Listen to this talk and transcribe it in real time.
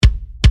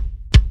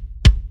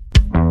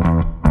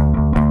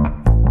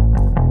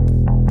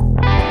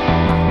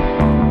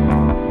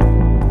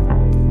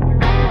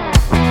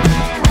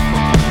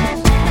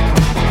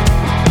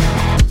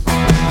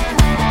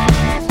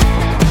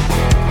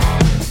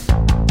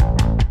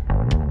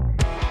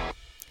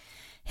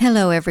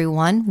Hello,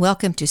 everyone.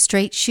 Welcome to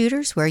Straight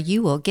Shooters, where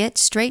you will get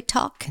straight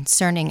talk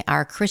concerning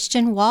our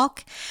Christian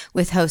walk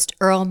with host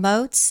Earl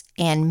Moats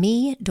and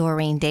me,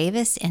 Doreen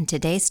Davis. And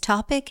today's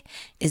topic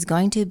is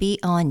going to be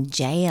on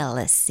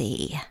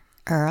jealousy.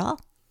 Earl,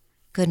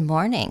 good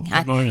morning.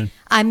 Good morning.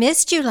 I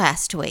missed you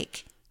last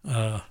week.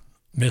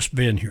 Miss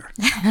being here.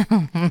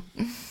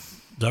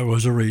 There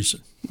was a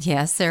reason.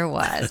 Yes, there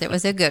was. It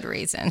was a good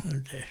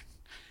reason. Okay.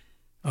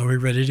 Are we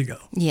ready to go?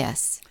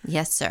 Yes.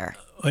 Yes, sir.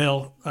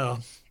 Well,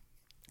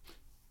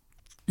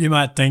 you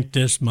might think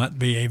this might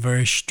be a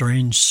very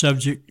strange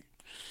subject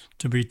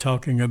to be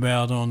talking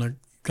about on a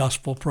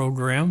gospel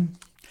program,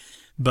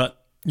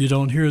 but you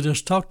don't hear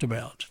this talked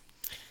about.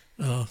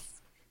 Well,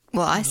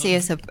 I see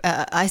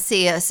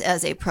us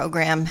as a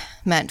program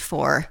meant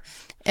for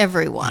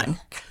everyone.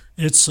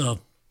 It's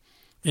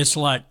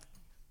like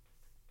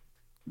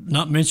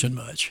not mentioned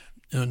much,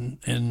 and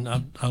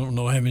I don't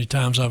know how many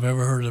times I've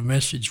ever heard a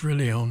message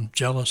really on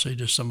jealousy.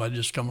 Just somebody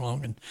just come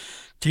along and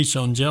teach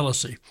on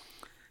jealousy,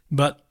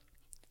 but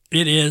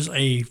it is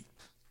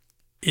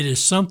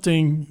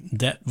something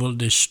that will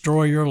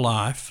destroy your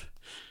life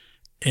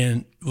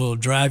and will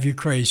drive you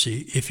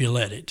crazy if you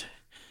let it.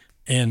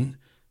 And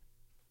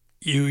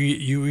you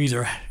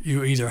either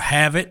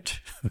have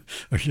it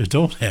or you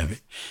don't have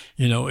it.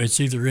 You know, it's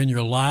either in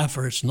your life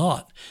or it's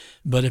not.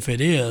 But if it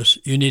is,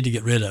 you need to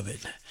get rid of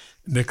it,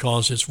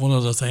 because it's one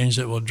of the things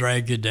that will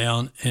drag you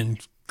down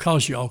and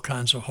cause you all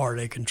kinds of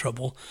heartache and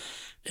trouble.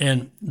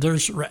 And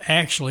there's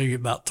actually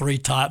about 3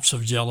 types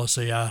of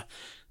jealousy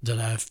that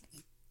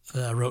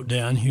I wrote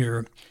down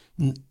here.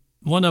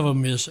 One of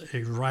them is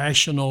a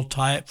rational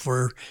type,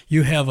 where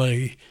you have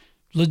a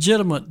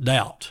legitimate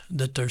doubt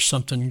that there's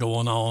something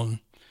going on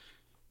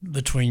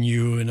between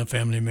you and a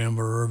family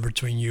member, or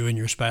between you and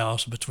your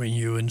spouse, between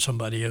you and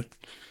somebody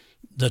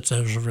that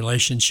there's a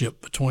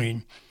relationship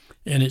between.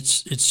 And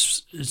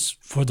it's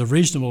for the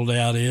reasonable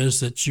doubt is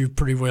that you're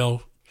pretty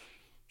well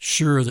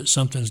sure that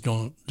something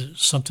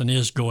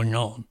is going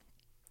on.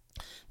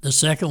 The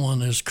second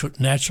one is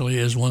naturally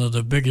is one of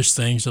the biggest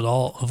things of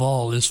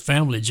all is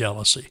family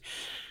jealousy,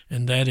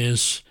 and that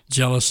is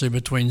jealousy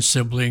between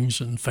siblings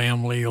and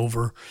family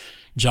over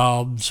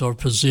jobs or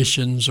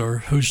positions, or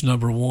who's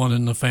number one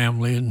in the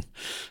family,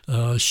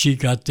 and she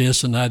got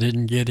this and I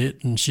didn't get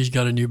it, and she's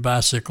got a new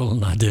bicycle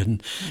and I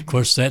didn't. Mm-hmm. Of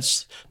course,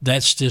 that's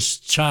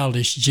just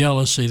childish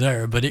jealousy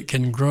there, but it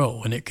can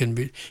grow and it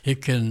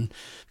can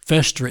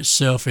fester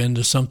itself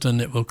into something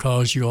that will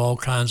cause you all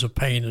kinds of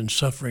pain and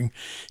suffering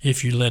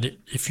if you let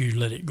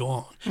it go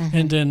on. Mm-hmm.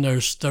 And then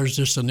there's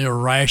just an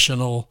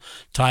irrational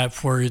type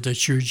where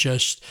that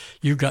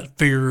you've got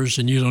fears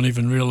and you don't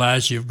even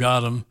realize you've got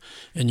them,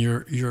 and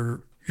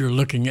you're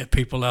looking at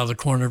people out of the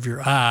corner of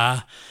your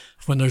eye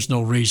when there's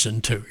no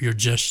reason to. You're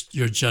just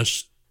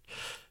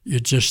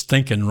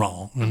thinking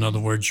wrong. In other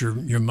words,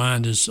 your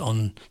mind is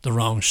on the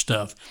wrong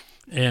stuff.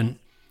 And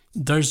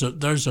there's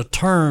a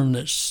term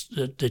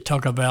that they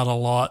talk about a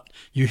lot.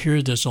 You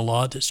hear this a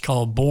lot. It's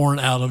called born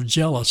out of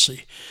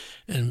jealousy,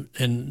 and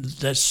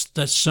that's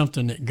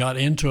something that got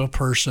into a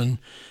person,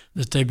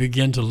 that they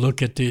begin to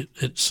look at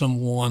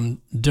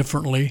someone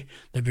differently.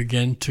 They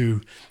begin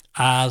to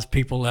eye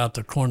people out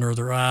the corner of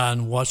their eye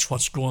and watch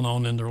what's going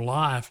on in their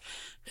life,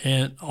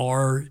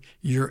 or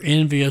you're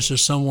envious of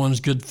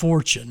someone's good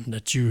fortune,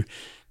 that you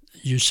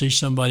see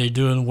somebody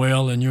doing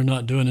well and you're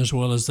not doing as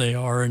well as they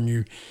are,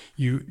 and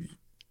you.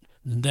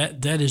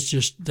 That is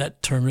just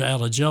that term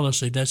out of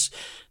jealousy. That's,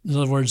 in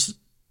other words,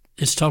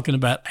 it's talking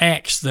about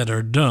acts that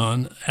are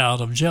done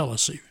out of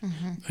jealousy.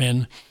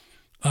 Mm-hmm.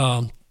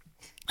 And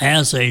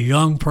as a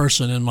young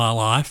person in my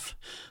life,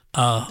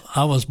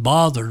 I was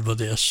bothered with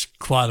this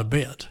quite a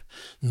bit.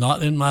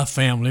 Not in my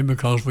family,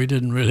 because we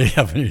didn't really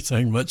have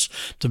anything much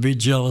to be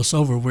jealous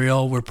over. We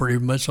all were pretty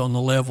much on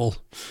the level,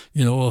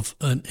 of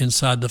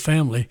inside the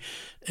family.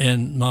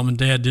 And Mom and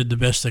Dad did the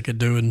best they could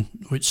do, and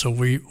so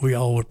we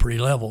all were pretty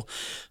level.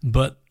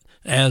 But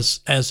as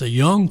a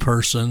young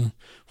person,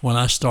 when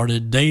I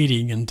started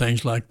dating and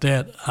things like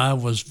that, I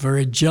was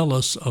very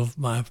jealous of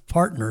my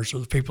partners,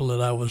 of the people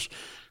that I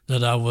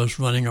was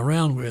running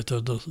around with,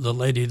 or the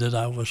lady that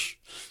I was,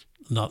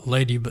 not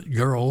lady but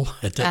girl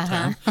at that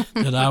time,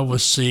 that I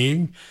was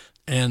seeing,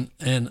 and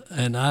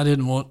I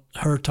didn't want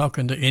her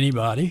talking to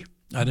anybody.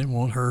 I didn't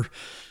want her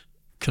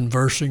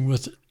conversing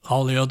with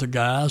all the other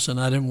guys, and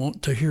I didn't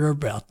want to hear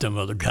about them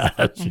other guys.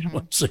 Mm-hmm. You know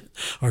what I'm saying?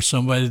 Or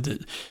somebody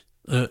that,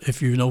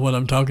 if you know what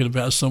I'm talking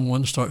about,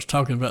 someone starts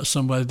talking about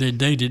somebody they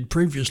dated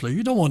previously.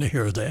 You don't want to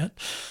hear that.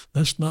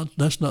 That's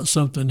not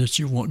something that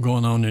you want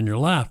going on in your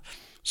life.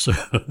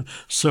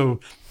 So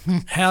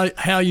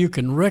how you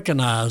can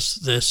recognize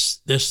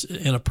this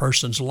in a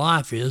person's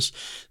life is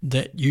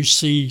that you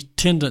see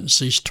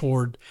tendencies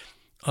toward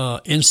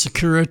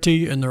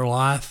insecurity in their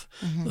life,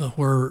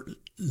 mm-hmm. Where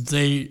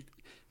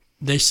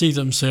they see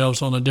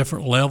themselves on a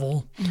different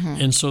level,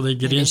 mm-hmm. and so they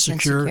get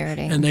insecure,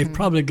 and they've mm-hmm.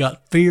 probably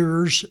got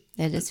fears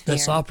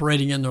that's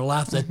operating in their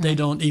life that mm-hmm. they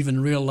don't even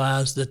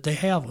realize that they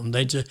have them.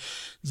 They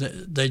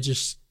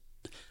just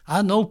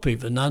I know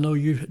people, and I know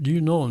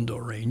you know them,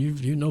 Doreen.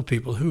 You know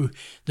people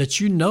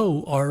that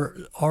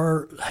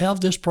are have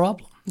this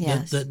problem.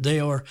 Yes. That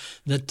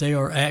they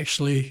are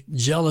actually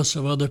jealous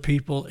of other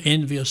people,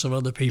 envious of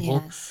other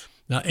people. Yes.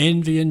 Now,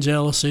 envy and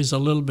jealousy is a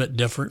little bit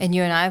different. And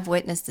you and I have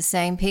witnessed the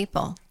same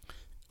people.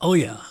 Oh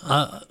yeah,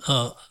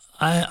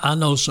 I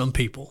know some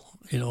people.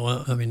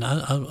 I mean,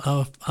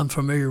 I'm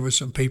familiar with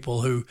some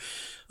people who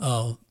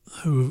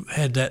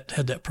had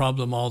that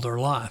problem all their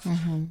life,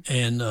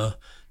 and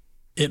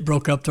it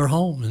broke up their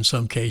home in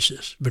some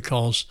cases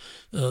because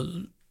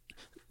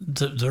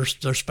their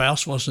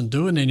spouse wasn't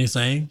doing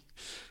anything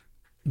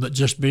but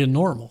just being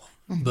normal.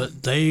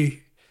 But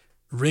they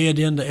read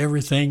into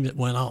everything that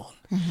went on.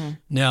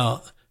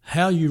 Now,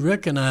 how you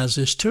recognize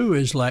this too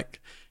is like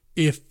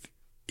if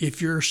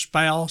your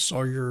spouse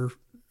or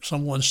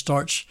someone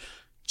starts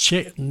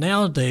check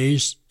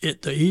nowadays,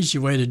 the easy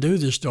way to do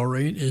this,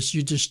 Doreen, is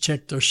you just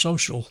check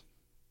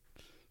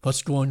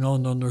what's going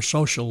on their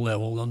social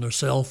level, on their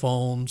cell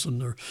phones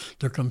and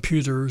their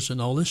computers and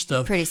all this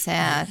stuff. Pretty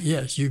sad.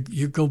 Yes, you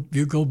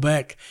go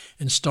back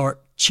and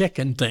start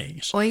checking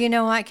things. Well, you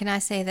know what? Can I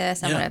say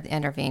this? I'm Yeah. going to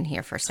intervene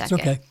here for a second.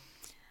 It's okay.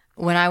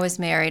 When I was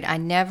married, I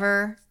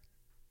never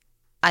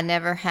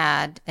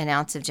had an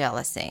ounce of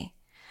jealousy.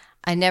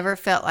 I never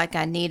felt like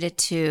I needed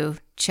to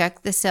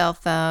check the cell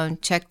phone,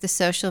 check the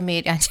social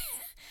media.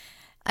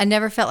 I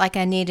never felt like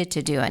I needed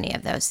to do any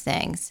of those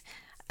things.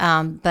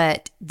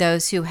 But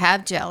those who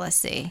have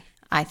jealousy,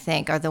 I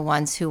think, are the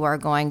ones who are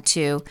going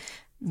to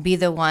be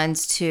the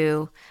ones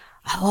to,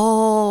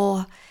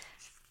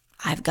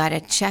 I've got to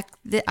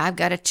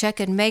check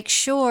and make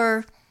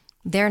sure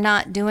they're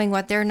not doing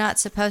what they're not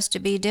supposed to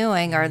be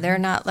doing, or they're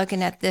not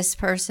looking at this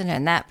person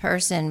and that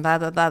person, blah,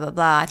 blah, blah, blah,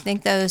 blah. I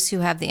think those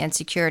who have the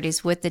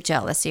insecurities with the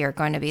jealousy are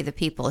going to be the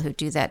people who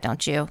do that,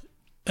 don't you?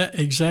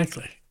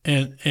 Exactly.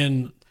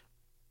 And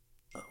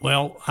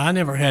well, I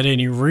never had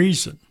any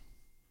reason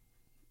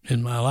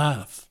in my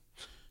life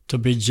to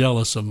be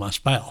jealous of my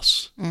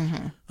spouse.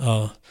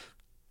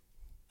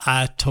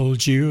 I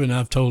told you, and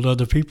I've told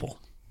other people,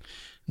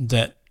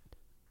 that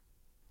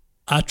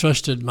I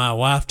trusted my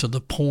wife to the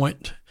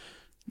point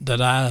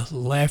that I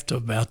laughed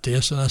about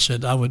this, and I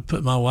said I would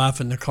put my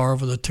wife in the car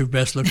with the two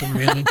best-looking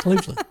men in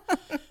Cleveland,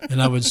 and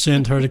I would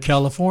send her to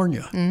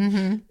California,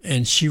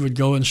 and she would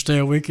go and stay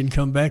a week and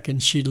come back,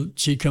 and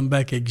she'd come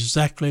back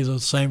exactly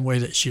the same way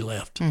that she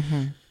left,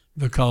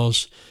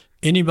 because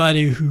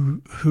anybody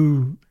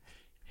who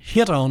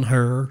hit on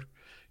her,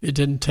 it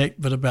didn't take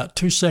but about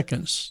 2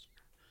 seconds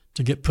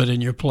to get put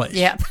in your place.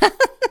 Yep.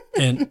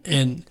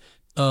 and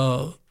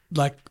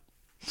like,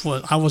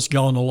 well, I was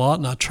gone a lot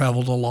and I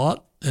traveled a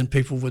lot, and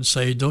people would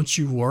say, "Don't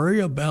you worry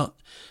about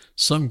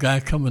some guy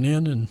coming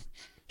in and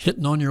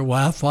hitting on your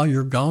wife while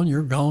you're gone?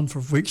 You're gone for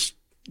weeks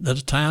at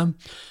a time."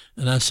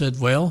 And I said,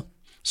 "Well,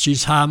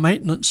 she's high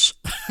maintenance."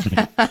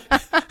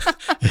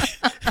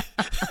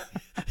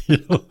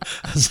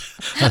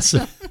 I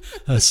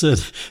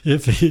said,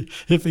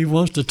 if he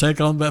wants to take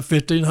on about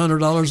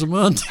 $1,500 a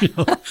month,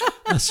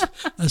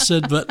 I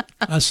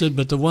said,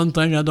 but the one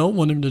thing I don't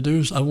want him to do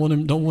is don't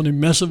want him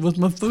messing with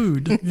my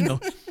food,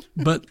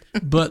 But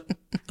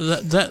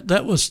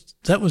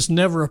that was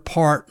never a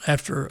part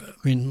after. I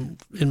mean,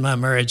 in my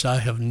marriage, I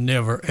have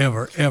never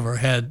ever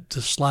had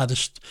the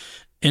slightest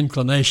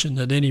inclination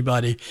that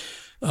anybody.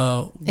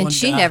 And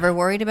she never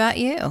worried about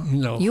you.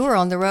 No. You were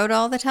on the road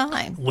all the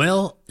time.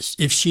 Well,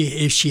 if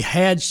she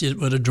had, it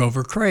would have drove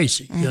her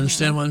crazy. You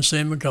understand what I'm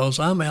saying? Because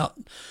I'm out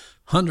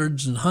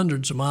hundreds and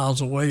hundreds of miles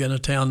away in a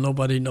town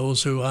nobody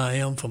knows who I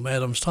am from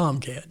Adams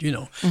Tomcat.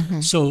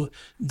 So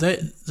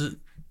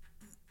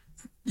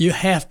you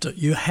have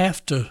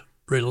to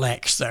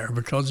relax there,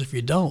 because if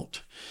you don't,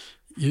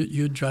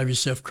 you drive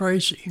yourself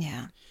crazy.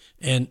 Yeah.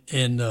 And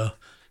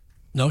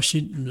no,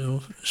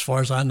 as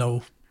far as I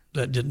know,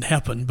 that didn't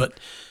happen, but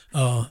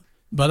I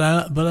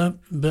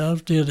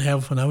did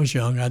have, when I was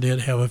young, I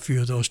did have a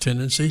few of those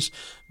tendencies.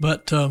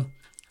 But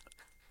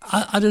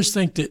I just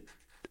think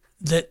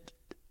that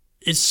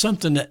it's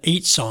something that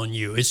eats on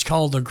you. It's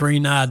called the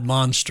green-eyed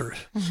monster,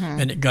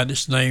 and it got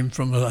its name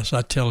from, as I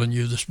was telling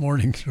you this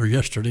morning or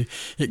yesterday,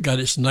 it got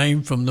its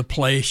name from the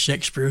play,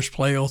 Shakespeare's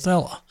play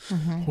Othello,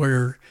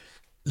 where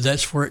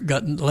that's where it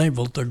got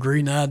labeled the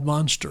green-eyed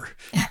monster,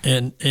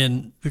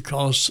 and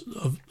because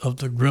of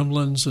the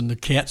gremlins and the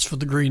cats for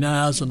the green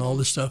eyes and all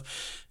this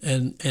stuff,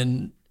 and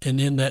in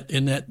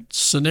that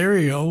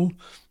scenario,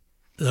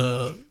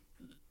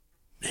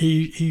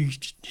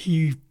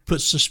 he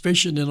put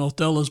suspicion in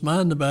Othello's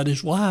mind about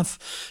his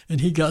wife,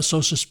 and he got so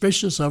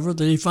suspicious of her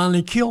that he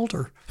finally killed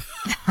her.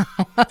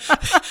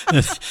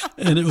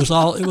 and it was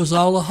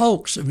all a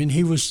hoax. I mean,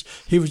 he was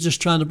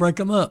just trying to break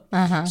them up.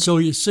 So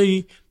you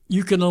see,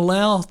 you can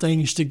allow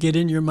things to get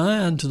in your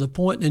mind to the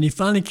point, and he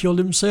finally killed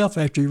himself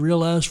after he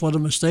realized what a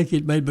mistake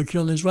he'd made by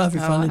killing his wife. He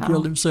finally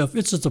killed himself.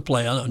 It's just a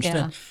play, I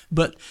understand. Yeah.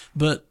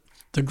 But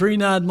the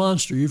green-eyed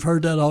monster, you've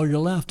heard that all your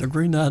life, the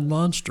green-eyed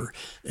monster,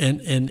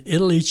 and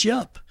it'll eat you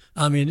up.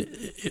 I mean,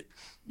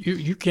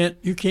 you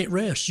can't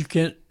rest. You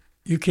can't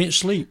you can't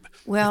sleep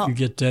Well, if you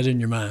get that in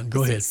your mind.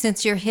 Go ahead.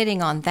 Since you're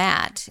hitting on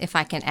that, if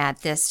I can add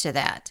this to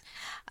that,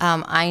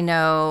 I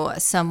know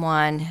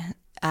someone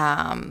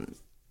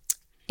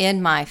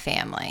in my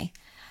family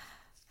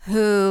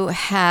who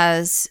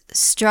has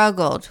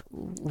struggled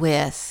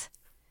with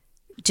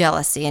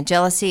jealousy, and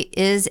jealousy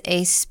is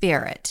a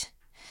spirit,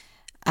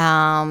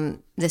 the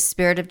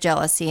spirit of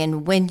jealousy.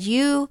 And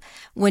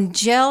when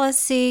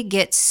jealousy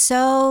gets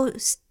so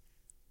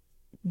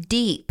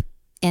deep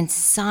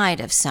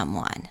inside of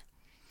someone,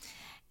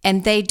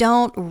 and they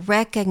don't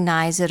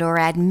recognize it or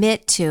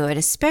admit to it,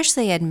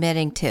 especially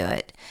admitting to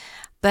it.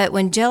 But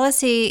when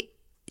jealousy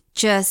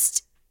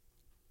just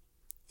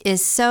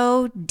is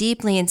so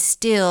deeply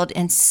instilled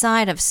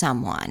inside of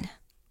someone,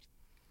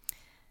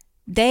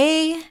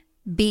 they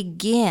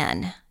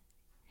begin,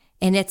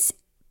 and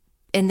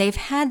they've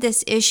had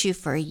this issue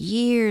for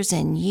years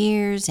and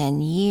years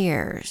and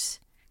years.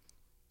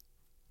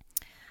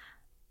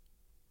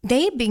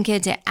 They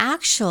begin to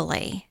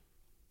actually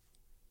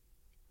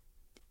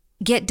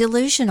get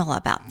delusional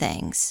about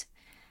things.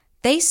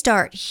 They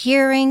start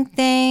hearing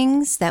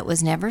things that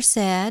was never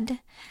said.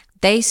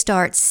 They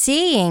start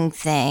seeing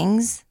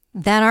things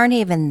that aren't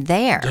even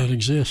there. Don't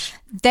exist.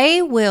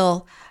 They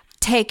will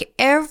take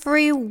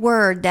every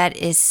word that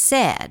is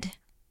said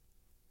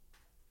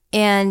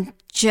and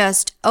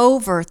just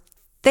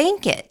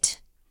overthink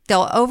it.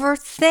 They'll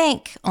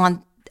overthink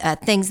on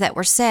things that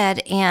were said,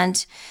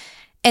 and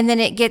then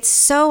it gets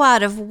so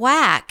out of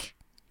whack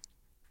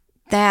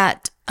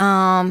that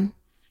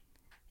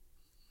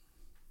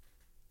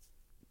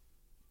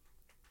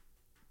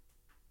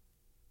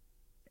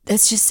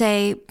let's just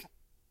say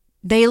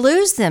they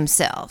lose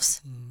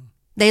themselves.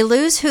 They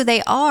lose who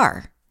they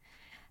are.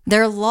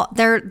 They're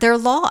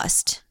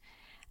lost.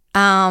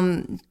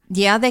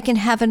 Yeah, they can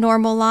have a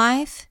normal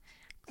life,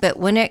 but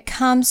when it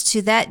comes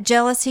to that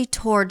jealousy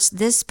towards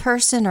this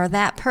person or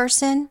that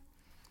person,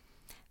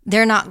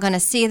 they're not going to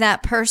see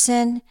that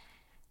person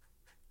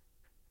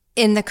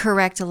in the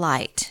correct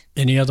light.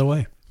 Any other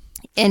way.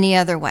 Any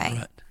other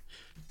way.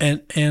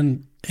 Right.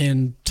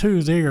 And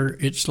two, there,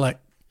 it's like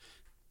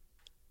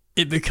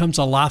it becomes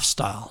a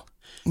lifestyle.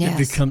 Yes.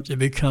 It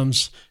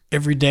becomes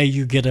every day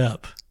you get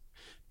up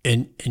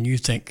and you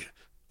think,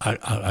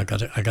 I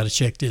gotta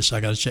check this,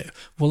 I gotta check.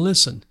 Well,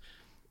 listen,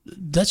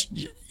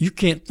 you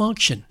can't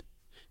function.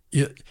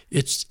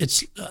 It's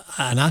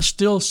and I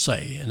still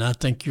say, and I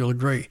think you'll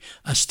agree,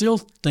 I still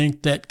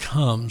think that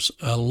comes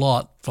a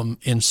lot from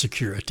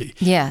insecurity.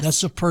 Yes.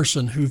 That's a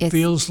person who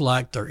feels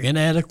like they're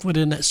inadequate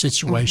in that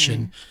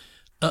situation.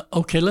 Mm-hmm.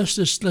 Okay, let's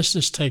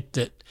just take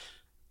that.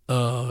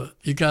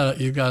 You got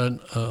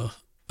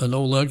an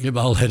old ugly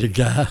bald-headed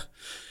guy,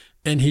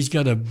 and he's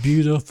got a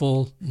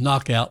beautiful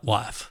knockout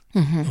wife.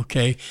 Mm-hmm.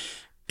 Okay,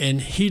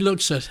 and he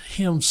looks at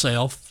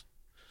himself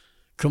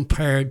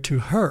compared to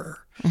her.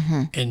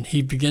 Mm-hmm. And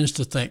he begins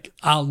to think,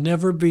 I'll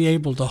never be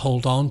able to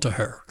hold on to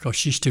her because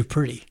she's too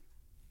pretty.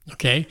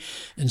 Okay?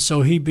 And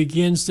so he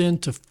begins then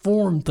to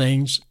form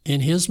things in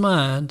his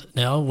mind.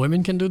 Now,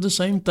 women can do the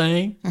same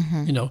thing,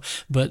 mm-hmm.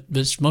 But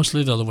it's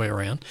mostly the other way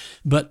around.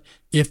 But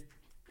if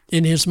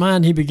in his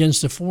mind he begins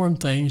to form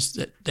things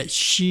that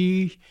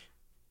she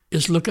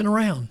is looking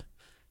around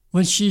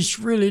when she's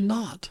really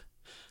not.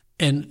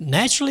 And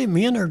naturally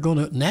men are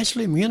going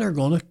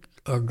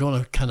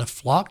to kind of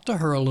flock to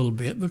her a little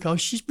bit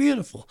because she's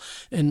beautiful,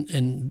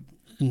 and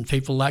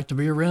people like to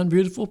be around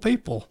beautiful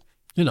people,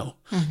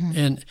 Mm-hmm.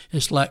 And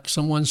it's like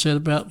someone said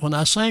about when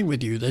I sang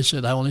with you. They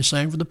said I only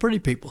sang for the pretty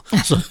people.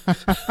 So,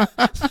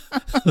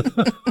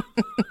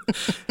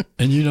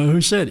 and you know who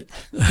said it?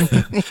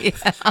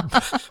 Yeah.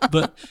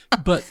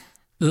 But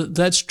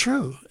that's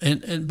true.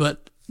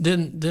 But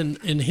then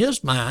in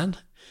his mind,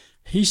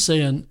 he's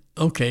saying,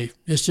 okay,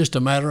 it's just a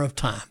matter of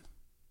time.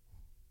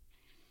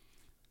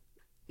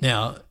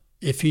 Now,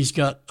 if he's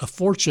got a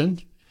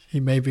fortune, he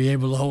may be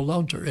able to hold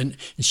on to her, and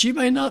she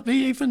may not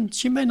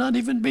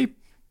even be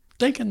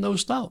thinking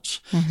those thoughts.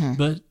 Mm-hmm.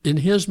 But in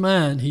his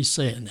mind, he's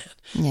saying that,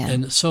 yeah.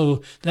 And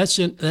so that's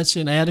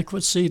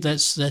inadequacy.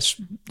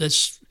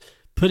 That's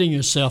putting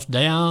yourself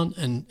down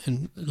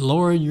and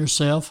lowering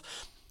yourself.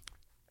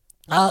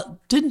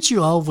 Didn't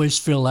you always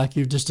feel like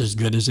you're just as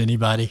good as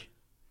anybody?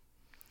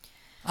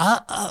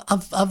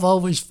 I've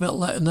always felt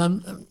like,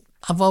 and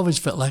I've always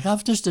felt like I'm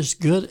just as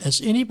good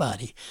as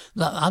anybody.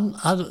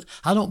 I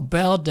don't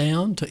bow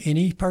down to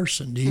any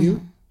person. Do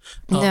you?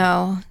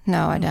 No,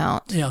 I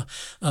don't. Yeah.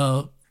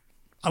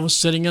 I was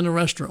sitting in a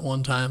restaurant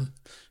one time,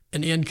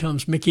 and in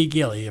comes Mickey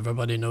Gilley.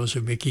 Everybody knows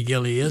who Mickey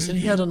Gilley is. Mm-hmm. And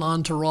he had an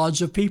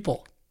entourage of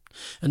people.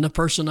 And the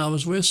person I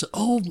was with said,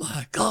 "Oh,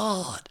 my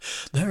God,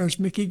 there's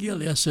Mickey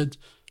Gilley." I said,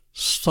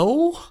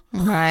 "So?"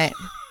 Right.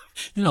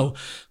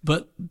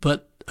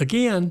 But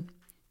again,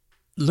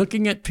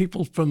 looking at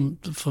people from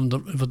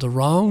the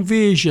wrong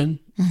vision,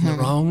 mm-hmm. the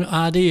wrong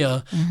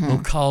idea, mm-hmm. will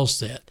cause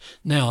that.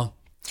 Now,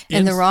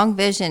 and the wrong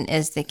vision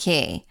is the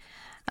key.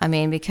 I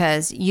mean,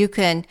 because you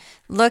can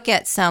look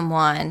at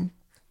someone.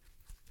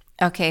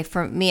 Okay,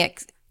 for me,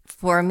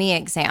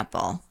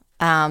 example,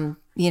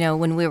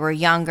 when we were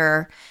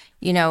younger,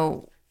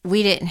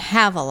 we didn't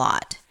have a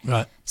lot.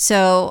 Right.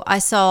 So I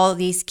saw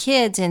these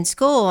kids in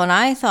school, and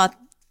I thought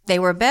they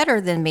were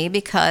better than me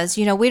because,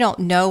 we don't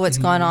know what's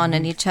going on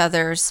in each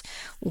other's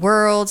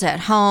worlds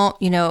at home,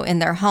 in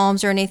their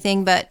homes or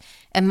anything. But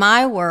in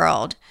my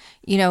world,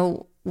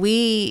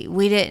 we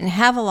didn't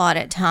have a lot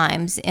at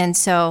times. And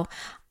so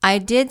I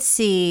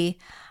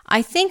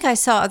think I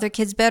saw other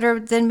kids better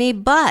than me,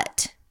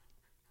 but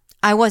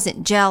I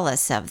wasn't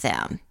jealous of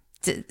them.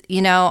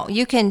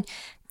 You can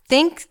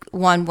think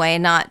one way,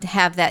 not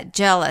have that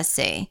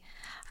jealousy.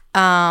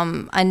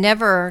 What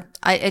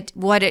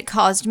it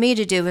caused me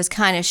to do was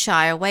kind of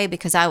shy away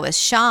because I was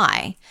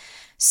shy.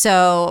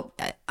 So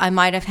I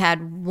might have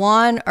had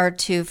one or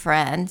two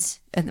friends,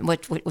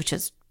 which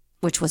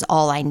was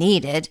all I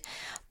needed.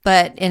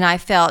 And I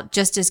felt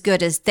just as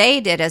good as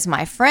they did, as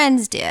my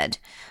friends did.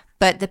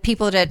 But the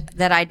people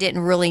that I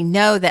didn't really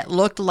know that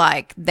looked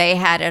like they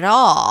had it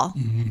all,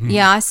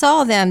 I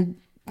saw them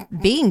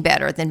being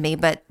better than me,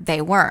 but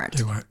they weren't.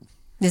 They weren't.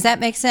 Does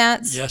that make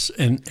sense? Yes,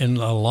 and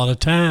a lot of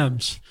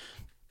times,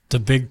 the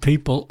big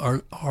people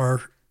are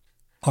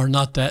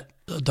not that.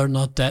 They're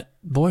not that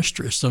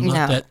boisterous. They're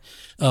not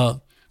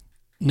that.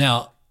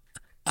 Now,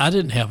 I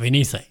didn't have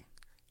anything.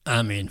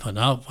 I mean, when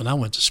I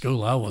went to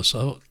school, I was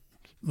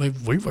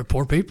we were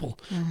poor people.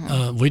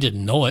 We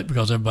didn't know it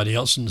because everybody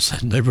else in the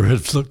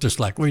neighborhood looked just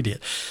like we did.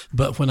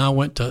 But when I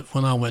went to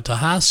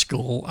high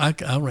school, I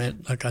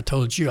ran, like I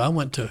told you, I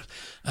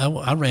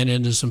ran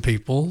into some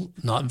people,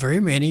 not very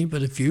many,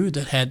 but a few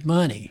that had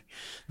money.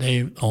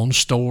 They owned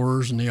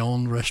stores and they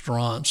owned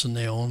restaurants and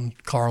they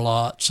owned car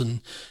lots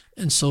and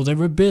so they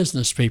were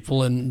business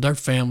people and their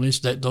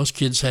families. Those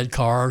kids had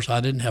cars.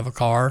 I didn't have a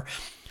car,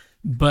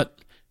 but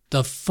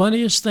the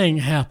funniest thing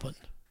happened.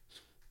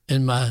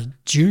 In my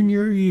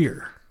junior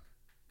year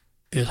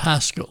at high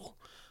school,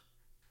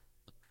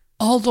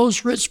 all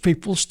those rich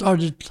people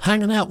started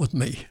hanging out with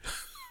me.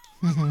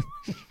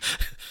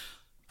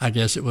 I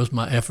guess it was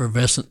my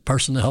effervescent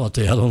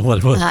personality. I don't know what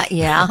it was.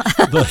 Yeah.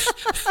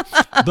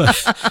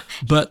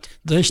 but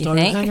they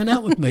started hanging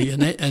out with me,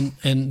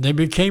 and they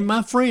became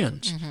my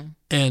friends.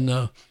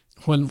 And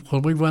when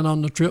we went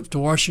on the trip to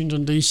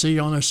Washington D.C.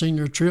 on our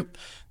senior trip,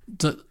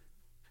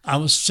 I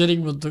was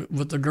sitting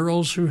with the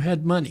girls who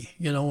had money,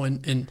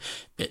 and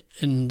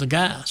the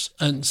guys,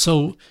 and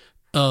so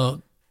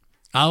I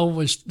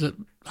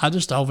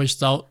just always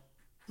thought,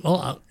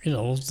 well,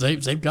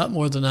 they've got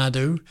more than I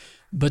do,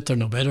 but they're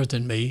no better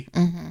than me,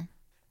 and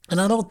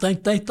I don't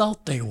think they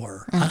thought they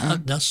were.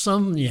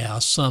 Some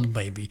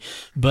maybe,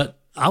 but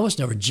I was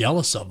never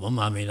jealous of them.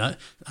 I mean,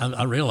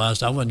 I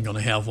realized I wasn't going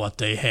to have what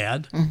they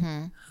had,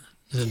 and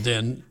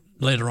then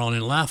later on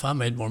in life, I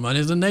made more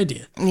money than they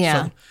did.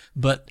 Yeah. So,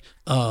 but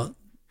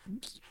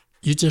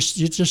you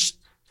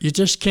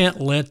just can't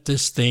let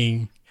this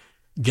thing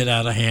get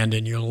out of hand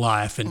in your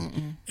life,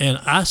 and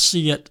I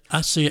see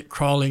it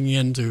crawling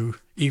into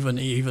even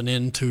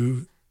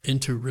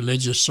into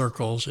religious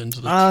circles, into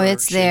the church.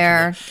 It's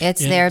there. It's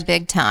there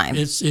big time.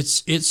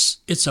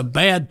 It's a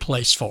bad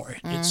place for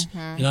it.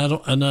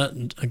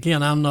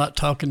 Again, I'm not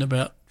talking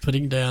about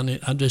putting down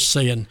it. I'm just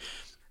saying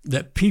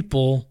that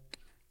people.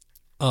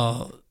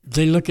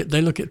 They look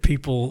at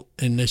people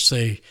and they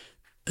say,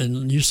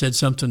 and you said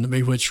something to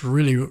me which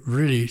really,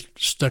 really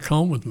stuck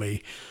home with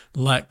me.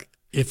 Like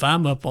if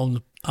I'm up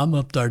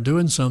there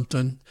doing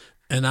something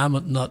and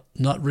I'm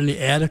not really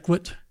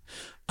adequate,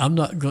 I'm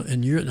not going,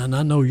 and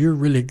I know you're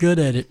really good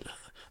at it.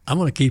 I'm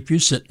going to keep you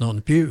sitting on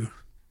the pew.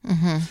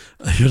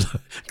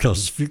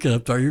 Because if you get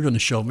up there, you're going to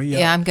show me.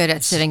 Yeah, I'm good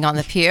at sitting on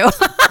the pew.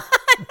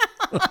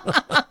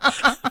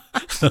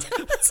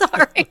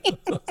 Sorry.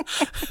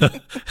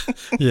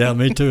 Yeah,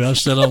 me too. I've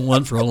sat on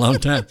one for a long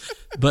time,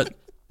 but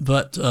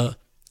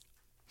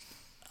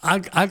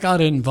I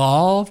got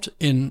involved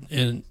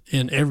in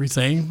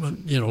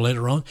everything,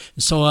 later on.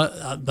 And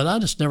so but I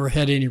just never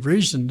had any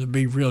reason to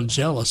be real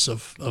jealous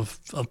of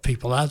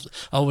people. I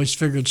always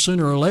figured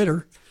sooner or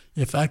later,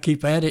 if I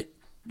keep at it,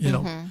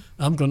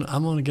 I'm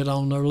gonna get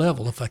on their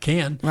level if I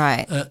can.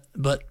 Right.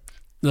 But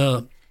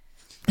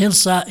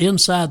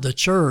inside the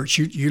church,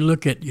 you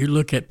look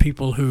at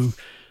people who,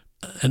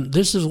 and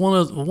this is one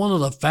of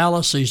the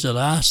fallacies that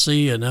I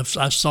see, and I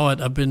saw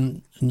it. I've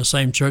been in the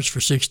same church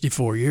for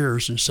 64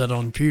 years and sat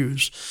on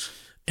pews,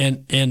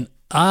 and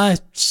I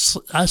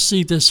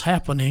see this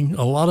happening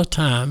a lot of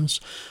times.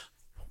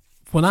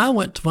 When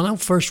I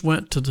first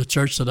went to the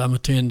church that I'm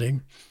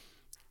attending,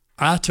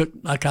 I took,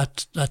 like I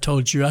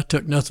told you, I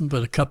took nothing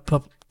but a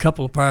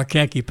couple of pair of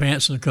khaki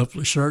pants and a couple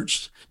of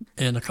shirts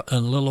and a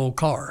little old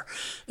car.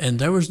 And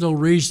there was no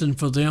reason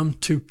for them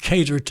to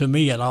cater to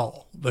me at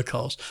all,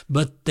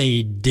 but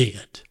they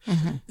did.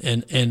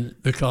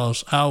 And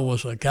because I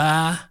was a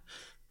guy,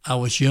 I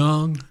was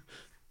young.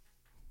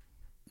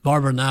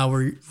 Barbara and I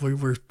we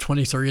were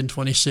 23 and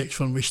 26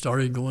 when we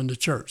started going to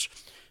church.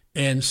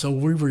 And so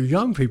we were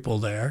young people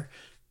there.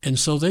 And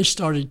so they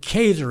started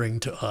catering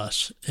to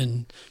us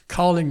and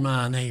calling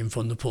my name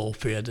from the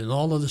pulpit and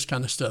all of this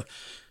kind of stuff.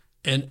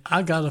 And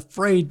I got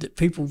afraid that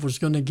people was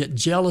going to get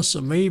jealous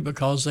of me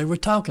because they were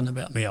talking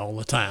about me all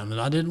the time.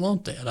 And I didn't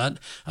want that.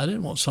 I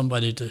didn't want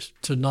somebody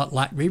to not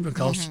like me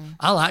because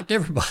I liked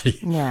everybody.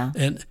 Yeah.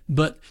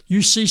 But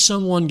you see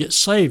someone get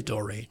saved,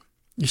 Doreen.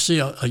 You see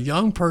a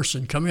young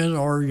person come in,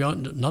 or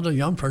not a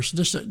young person,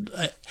 just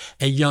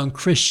a young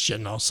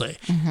Christian, I'll say.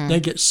 They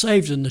get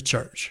saved in the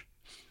church.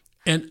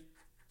 And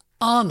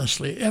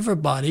honestly,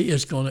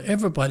 everybody's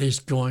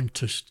going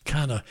to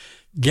kind of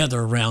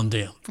gather around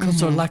them because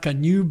they're like a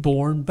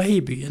newborn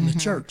baby in the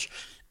church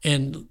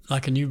and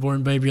like a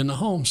newborn baby in the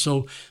home.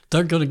 So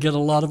they're going to get a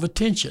lot of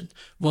attention.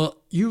 Well,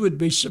 you would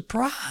be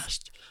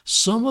surprised.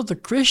 Some of the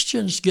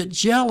Christians get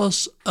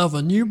jealous of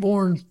a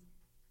newborn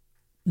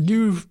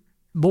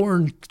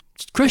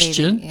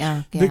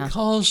Christian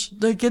because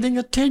they're getting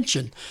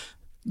attention.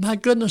 My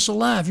goodness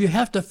alive, you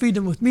have to feed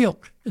them with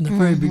milk in the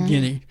very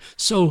beginning.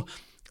 So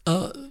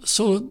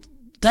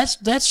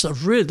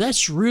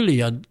that's really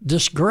a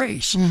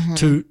disgrace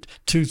to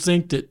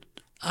think that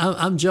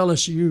I'm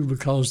jealous of you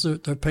because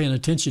they're paying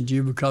attention to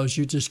you because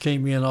you just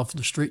came in off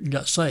the street and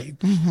got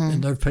saved,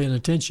 and they're paying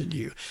attention to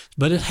you.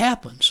 But it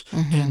happens,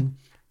 and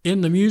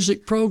in the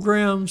music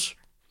programs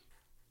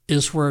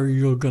is where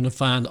you're going to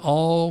find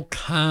all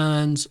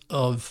kinds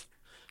of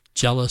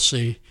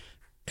jealousy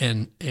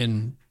and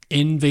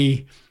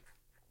envy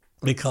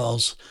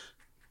because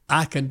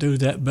I can do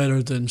that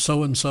better than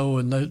so and so,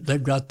 and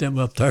they've got them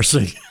up there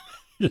singing,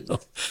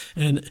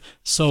 And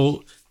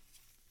so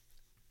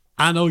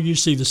I know you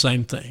see the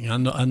same thing. I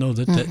know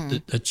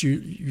that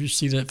you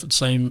see that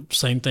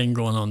same thing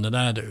going on that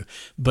I do,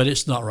 but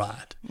it's not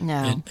right.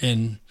 No,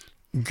 and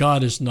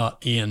God is not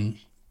in.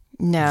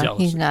 No,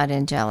 jealousy. He's not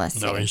in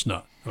jealousy. No, He's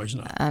not.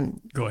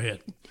 Go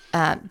ahead.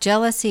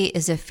 Jealousy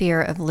is a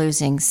fear of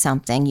losing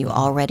something you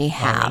already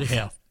have.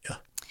 Yeah.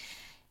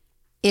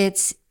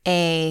 It's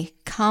a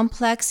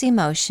complex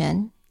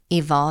emotion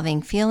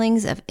involving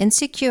feelings of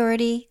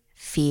insecurity,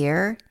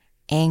 fear,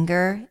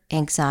 anger,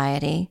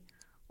 anxiety,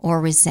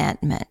 or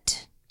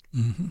resentment.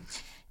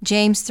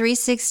 James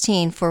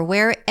 3:16, for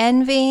where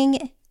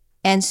envying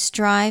and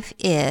strife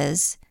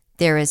is,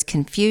 there is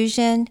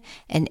confusion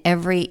and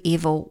every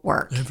evil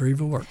work.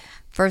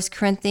 1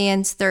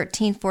 Corinthians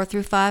 13,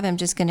 4-5, I'm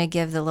just going to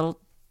give the little,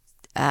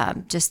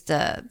 just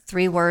the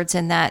 3 words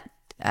in that,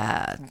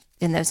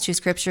 in those 2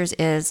 scriptures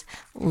is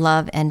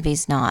love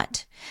envies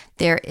not.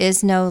 There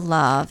is no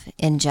love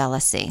in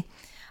jealousy.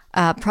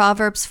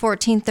 Proverbs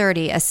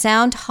 14:30, a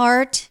sound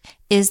heart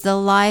is the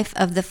life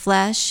of the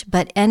flesh,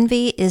 but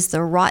envy is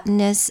the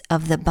rottenness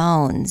of the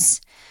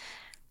bones.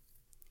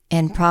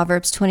 And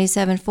Proverbs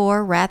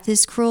 27:4, wrath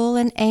is cruel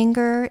and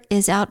anger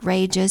is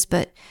outrageous,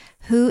 but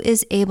who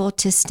is able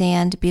to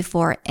stand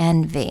before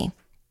envy?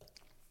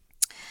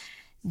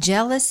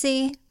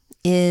 Jealousy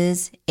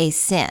is a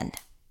sin.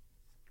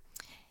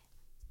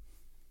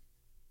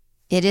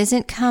 It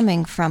isn't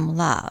coming from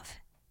love.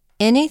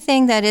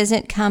 Anything that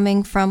isn't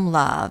coming from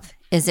love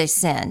is a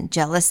sin.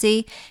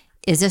 Jealousy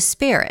is a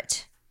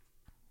spirit.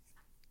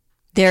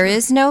 There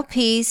is no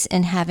peace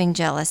in having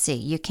jealousy.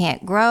 You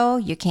can't grow.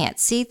 You can't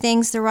see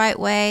things the right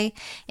way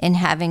in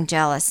having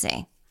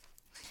jealousy.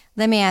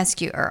 Let me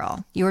ask you,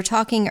 Earl. You were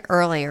talking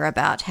earlier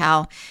about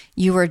how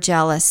you were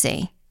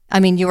jealousy.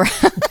 You were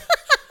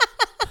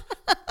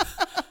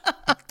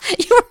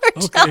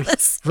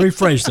jealous.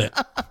 Rephrase that.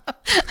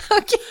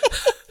 Okay.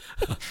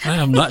 I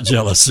am not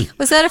jealousy.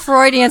 Was that a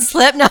Freudian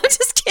slip? No, I'm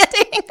just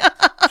kidding.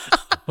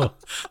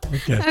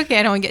 Okay. Okay,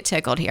 I don't want to get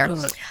tickled here.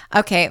 Right.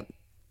 Okay.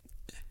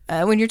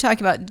 When you're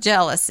talking about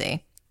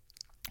jealousy,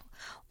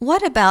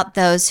 what about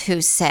those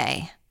who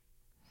say,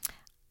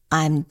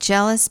 I'm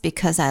jealous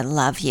because I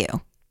love you?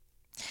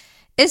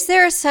 Is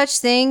there such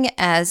thing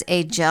as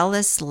a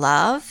jealous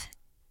love?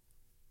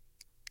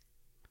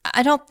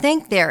 I don't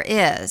think there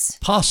is.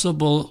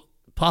 Possible,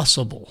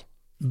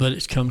 but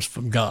it comes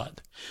from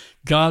God.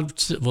 God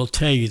will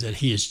tell you that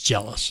He is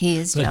jealous. He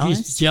is but jealous.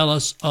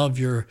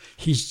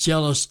 He's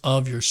jealous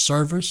of your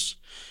service.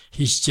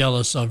 He's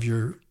jealous of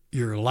your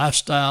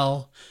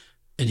lifestyle,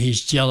 and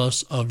He's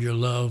jealous of your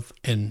love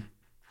and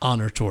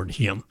honor toward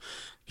Him.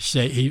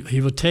 Say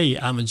He will tell you,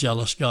 I'm a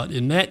jealous God.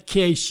 In that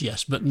case,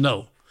 yes, but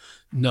no.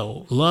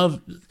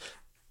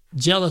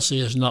 Jealousy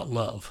is not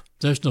love.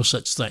 There's no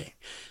such thing.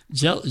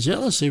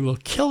 Jealousy will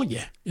kill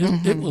you.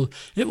 It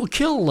will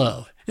kill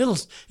love.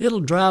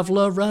 It'll drive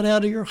love right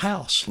out of your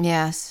house.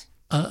 Yes.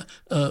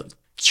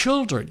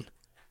 Children,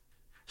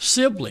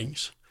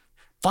 siblings,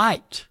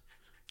 fight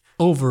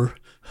over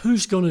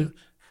who's going to.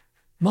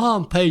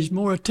 Mom pays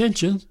more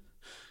attention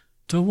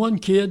to one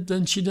kid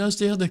than she does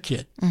the other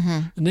kid,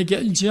 and they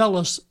get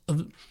jealous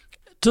to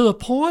the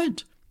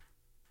point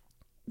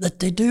that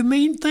they do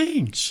mean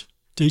things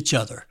to each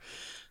other.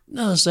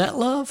 Now, is that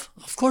love?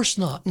 Of course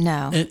not.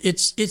 No. And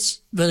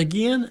but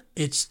again,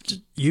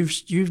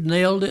 you've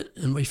nailed it,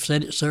 and we've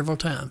said it several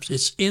times.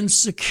 It's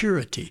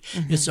insecurity.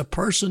 It's a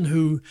person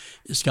who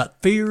has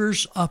got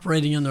fears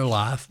operating in their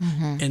life,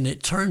 and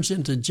it turns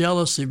into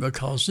jealousy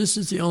because this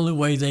is the only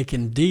way they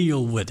can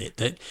deal with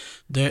it.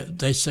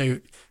 They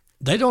say,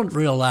 they don't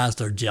realize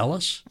they're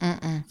jealous.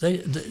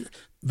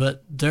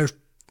 But they're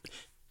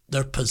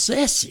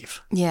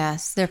possessive.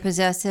 Yes, they're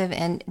possessive,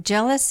 and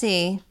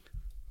jealousy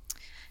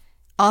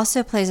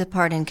also plays a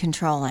part in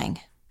controlling.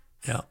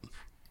 Yeah.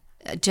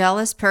 A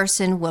jealous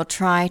person will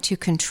try to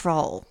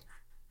control.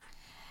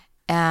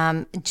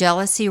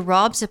 Jealousy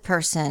robs a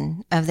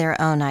person of their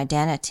own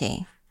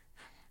identity.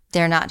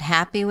 They're not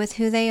happy with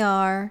who they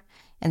are,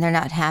 and they're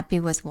not happy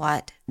with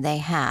what they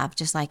have,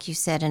 just like you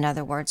said, in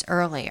other words,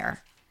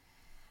 earlier.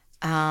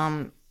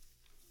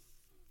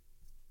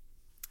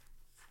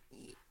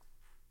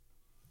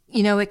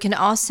 It can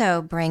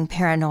also bring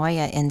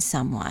paranoia in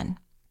someone.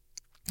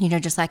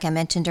 Just like I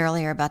mentioned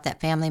earlier about that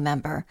family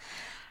member.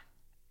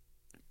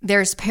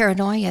 There's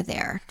paranoia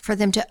there for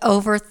them to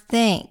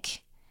overthink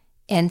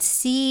and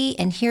see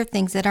and hear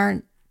things that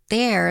aren't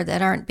there,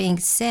 that aren't being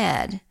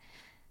said.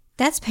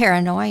 That's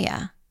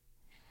paranoia.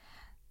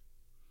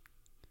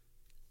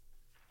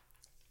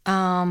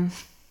 I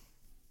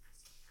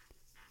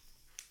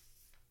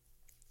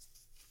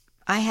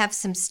have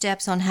some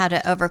steps on how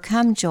to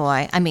overcome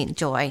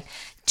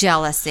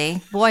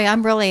jealousy. Boy,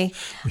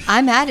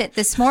 I'm at it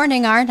this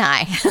morning, aren't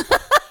I?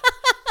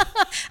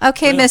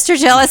 Okay, well, Mr.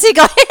 Jealousy,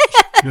 go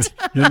ahead.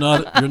 You're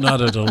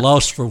not at a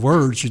loss for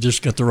words. You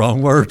just got the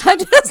wrong word. I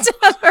just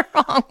got the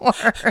wrong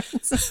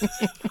words.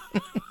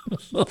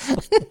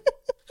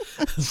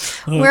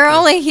 Okay. We're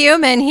only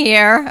human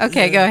here.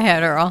 Okay, go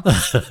ahead, Earl.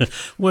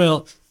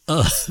 Well,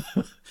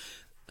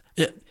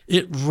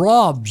 it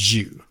robs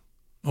you.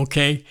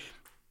 Okay,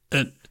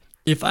 and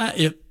if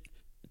I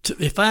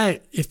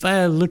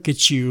look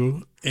at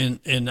you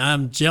and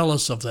I'm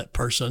jealous of that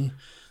person,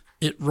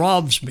 it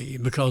robs me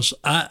because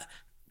I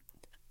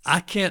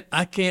can't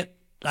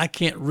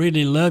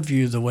really love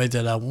you the way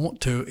that I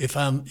want to if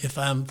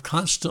I'm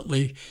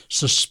constantly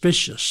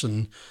suspicious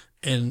and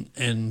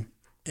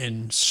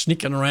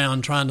sneaking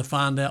around trying to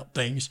find out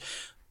things.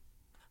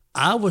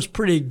 I was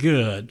pretty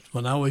good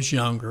when I was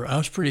younger. I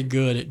was pretty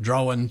good at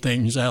drawing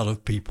things out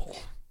of people.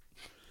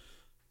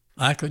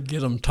 I could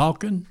get them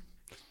talking,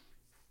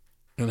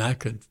 and I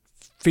could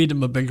feed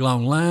them a big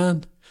long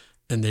line,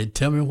 and they'd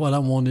tell me what I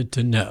wanted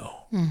to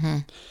know. Mm-hmm.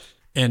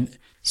 And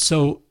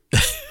so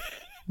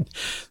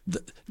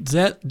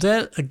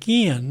that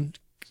again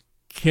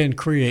can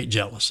create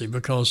jealousy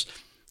because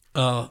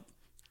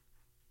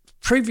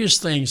previous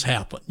things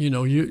happen.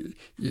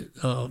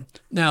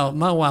 Now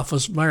my wife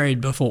was married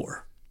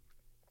before,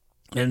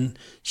 and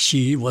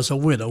she was a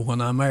widow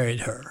when I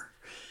married her.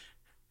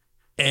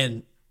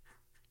 And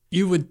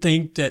you would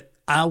think that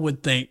I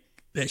would think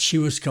that she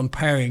was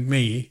comparing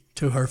me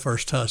to her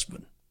first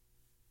husband.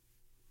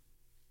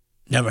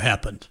 Never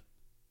happened.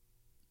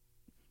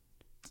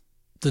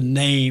 His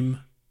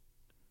name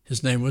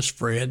was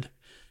Fred,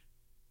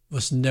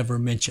 was never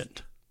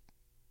mentioned.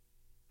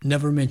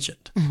 Never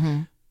mentioned.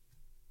 Mm-hmm.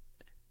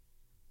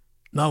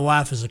 My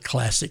wife is a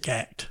classic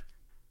act.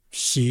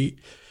 She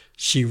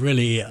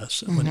really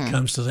is when it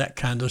comes to that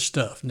kind of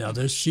stuff. Now,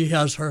 she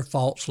has her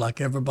faults like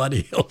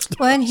everybody else does.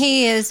 Well, and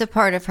he is a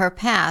part of her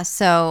past,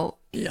 so,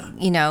 yeah.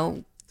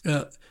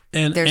 There's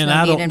and no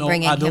I need don't in know.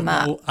 bringing I don't him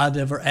know. up. I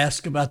never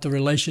asked about the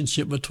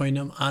relationship between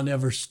them. I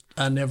never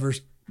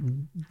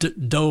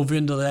dove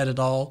into that at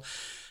all.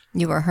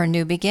 You were her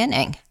new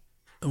beginning.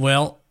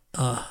 Well,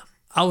 I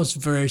was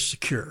very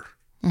secure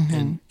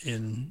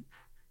in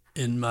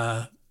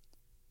my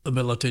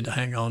ability to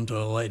hang on to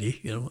a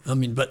lady.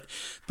 But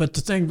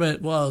the thing about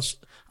it was,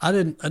 I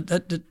didn't.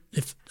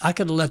 If I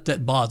could have let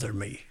that bother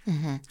me,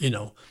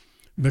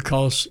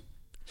 because.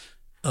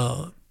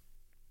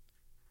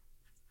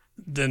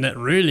 Then that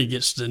really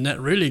gets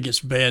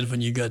bad when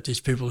you got these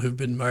people who've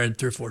been married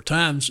 3 or 4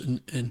 times and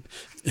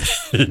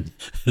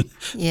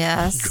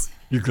yes,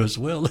 you goes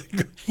well,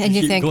 and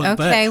you think, okay,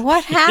 back.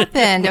 What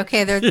happened?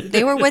 Okay,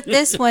 they were with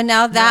this one,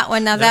 now that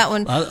one, now that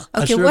one.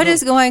 Okay, what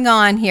is going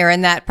on here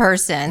in that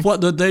person? What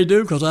did they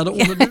do? Because I don't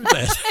want to do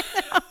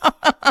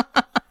that.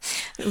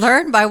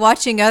 Learn by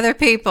watching other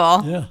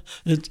people. Yeah,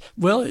 it's.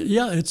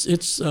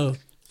 Oh,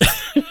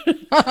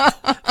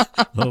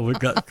 we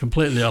got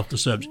completely off the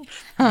subject.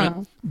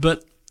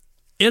 But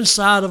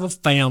inside of a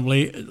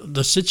family,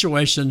 the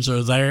situations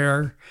are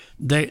there.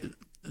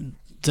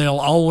 They'll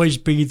always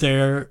be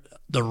there.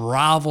 The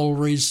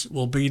rivalries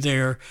will be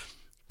there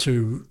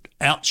to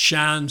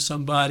outshine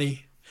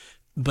somebody.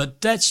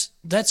 But that's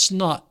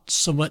not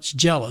so much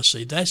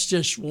jealousy. That's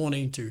just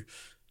wanting to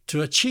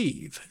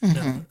achieve.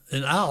 Mm-hmm.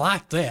 And I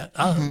like that.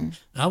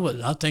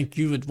 I think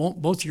you would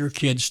want both of your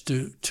kids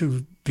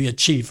to be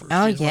achievers.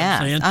 Oh,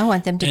 yeah. I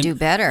want them to do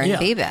better and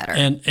be better.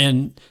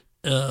 And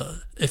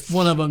if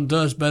one of them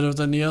does better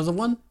than the other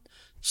one,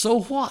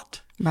 so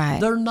what? Right.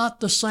 They're not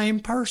the same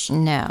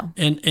person. No.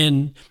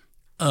 And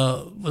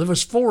there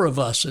was 4 of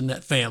us in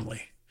that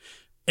family.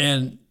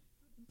 And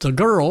the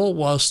girl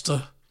was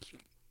the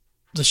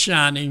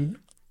shining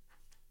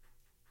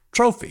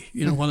trophy.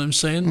 You know what I'm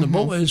saying? The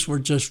boys were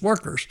just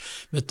workers.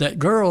 But that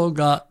girl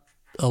got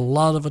a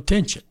lot of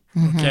attention,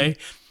 okay?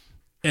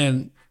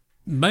 And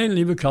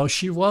mainly because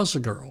she was a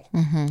girl.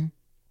 Mm-hmm.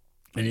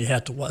 and you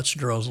have to watch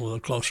girls a little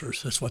closer.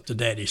 That's what the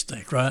daddies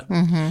think, right?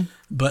 Mm-hmm.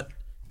 But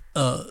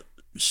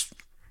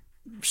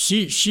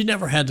she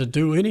never had to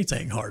do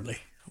anything hardly.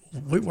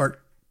 We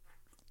worked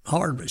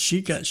hard, but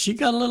she got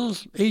a little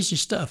easy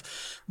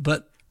stuff.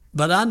 But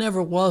I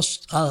never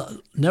was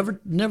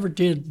never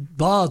did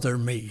bother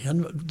me.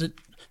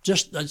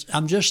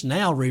 I'm just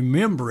now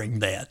remembering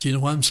that. You know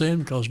what I'm saying?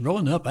 Because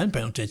growing up, I didn't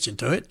pay attention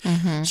to it.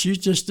 Mm-hmm. She's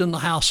just in the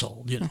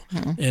household, you know,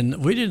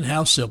 and we didn't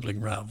have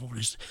sibling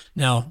rivalries.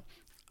 Now,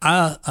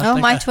 I think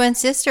my twin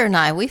sister and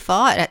I, we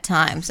fought at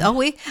times. Oh,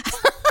 we.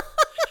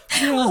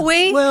 Yeah.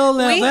 We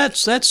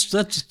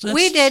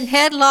did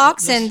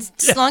headlocks and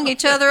slung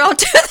each other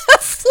onto the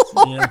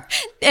floor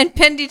and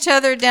pinned each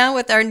other down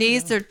with our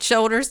knees or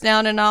shoulders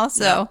down and all.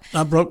 So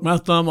I broke my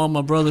thumb on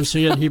my brother's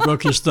head. He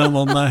broke his thumb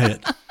on my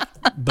head.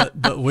 But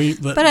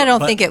I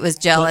don't think it was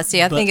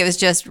jealousy. I think it was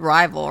just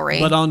rivalry.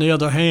 But on the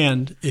other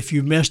hand, if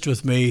you messed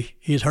with me,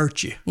 he'd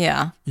hurt you.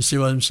 Yeah. You see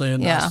what I'm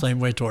saying? Yeah. The same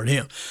way toward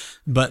him.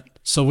 But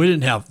so we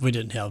didn't have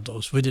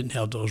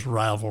those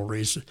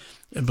rivalries.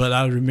 But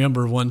I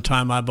remember one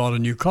time I bought a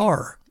new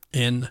car,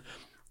 and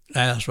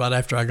that's right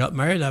after I got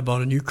married. I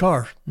bought a new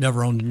car.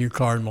 Never owned a new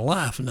car in my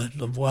life, and I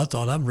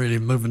thought I'm really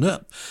moving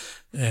up.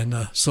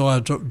 And so I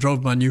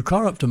drove my new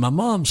car up to my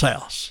mom's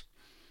house,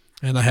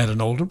 and I had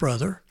an older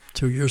brother,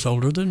 2 years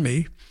older than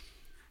me,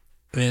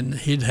 and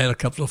he'd had a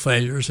couple of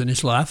failures in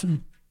his life,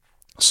 and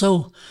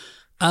so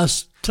I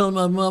was telling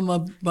my mom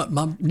about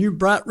my new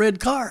bright red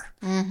car.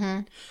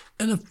 Mm-hmm.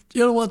 And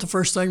you know what the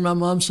first thing my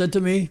mom said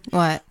to me?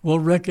 What? Well,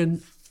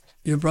 reckon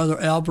your brother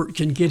Albert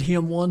can get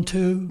him one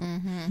too?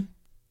 Mm-hmm.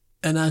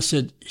 And I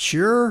said,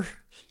 sure,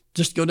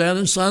 just go down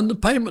and sign the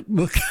payment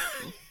book.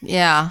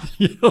 Yeah.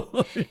 You know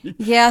what I mean?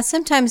 Yeah,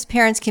 sometimes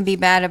parents can be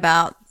bad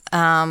about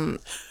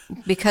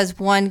because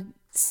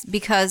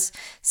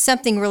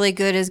something really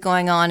good is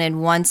going on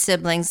in one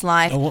sibling's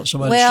life. I want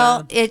somebody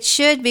well, to shine. It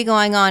should be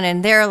going on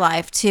in their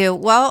life too.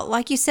 Well,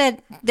 like you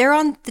said, they're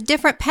on the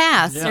different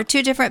paths. Yeah. They're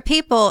two different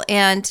people,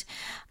 and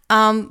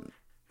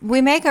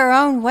we make our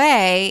own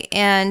way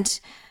and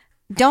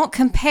don't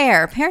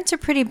compare. Parents are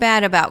pretty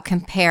bad about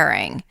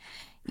comparing,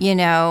 you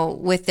know,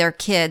 with their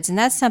kids, and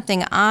that's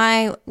something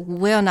I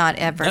will not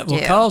ever do. That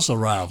will cause a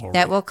rivalry.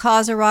 That will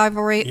cause a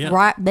rivalry. Yeah.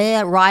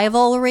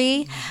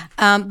 Rivalry.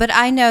 But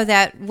I know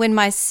that when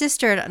my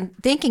sister,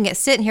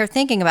 sitting here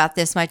thinking about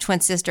this, my twin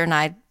sister and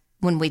I,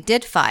 when we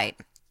did fight,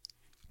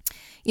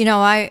 you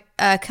know,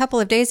 a couple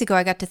of days ago,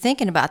 I got to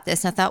thinking about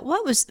this, and I thought,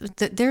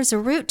 there's a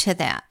root to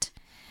that.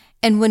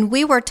 And when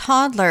we were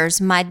toddlers,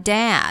 my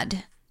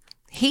dad,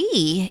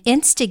 he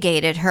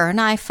instigated her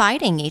and I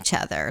fighting each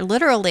other,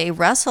 literally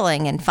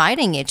wrestling and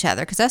fighting each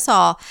other, because I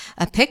saw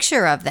a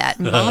picture of that.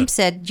 Mom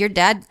said, your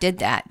dad did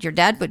that. Your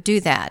dad would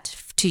do that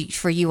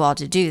for you all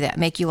to do that,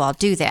 make you all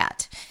do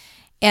that.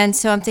 And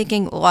so I'm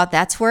thinking, well,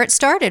 that's where it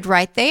started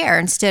right there.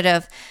 Instead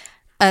of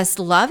us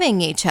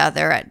loving each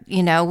other,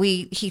 you know,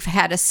 he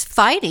had us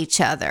fight each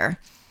other.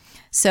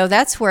 So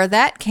that's where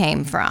that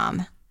came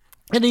from.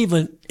 It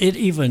even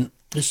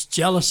this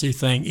jealousy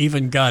thing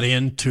even got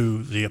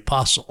into the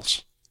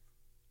apostles.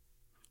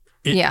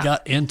 It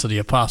got into the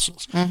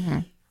apostles. Mm-hmm.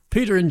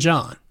 Peter and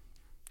John,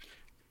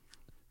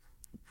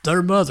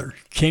 their mother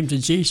came to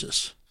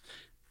Jesus.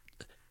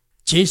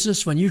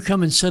 Jesus, when you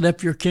come and set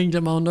up your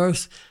kingdom on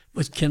earth,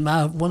 can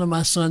one of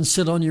my sons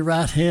sit on your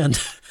right hand,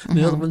 mm-hmm.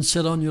 the other one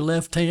sit on your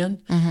left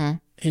hand? Mm-hmm.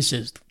 He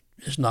says,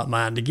 it's not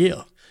mine to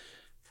give.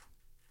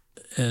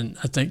 And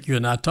I think you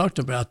and I talked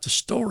about the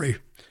story.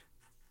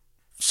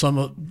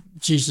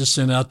 Jesus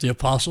sent out the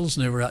apostles,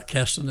 and they were out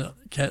casting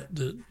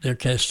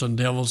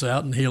devils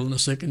out and healing the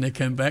sick, and they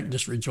came back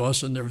just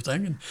rejoicing and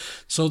everything. And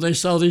so they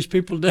saw these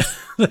people down.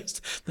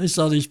 They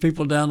saw these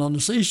people down on the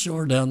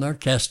seashore down there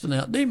casting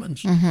out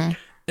demons, mm-hmm.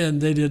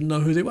 and they didn't know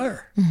who they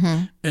were.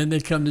 Mm-hmm. And they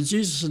come to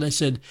Jesus and they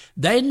said,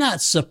 "They're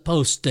not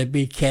supposed to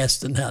be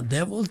casting out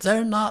devils.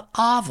 They're not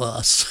of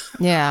us."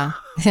 Yeah.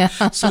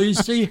 So you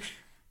see,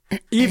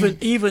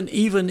 even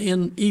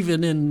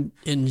in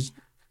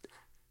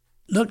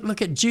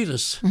Look at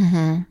Judas.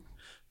 Mm-hmm.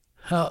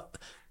 How,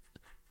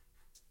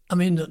 I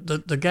mean,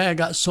 the guy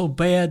got so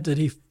bad that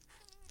he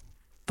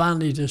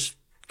finally just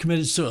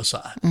committed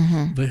suicide.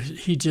 Mm-hmm. But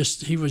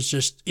he was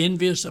just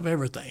envious of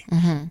everything,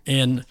 mm-hmm.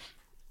 and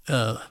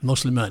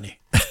mostly money.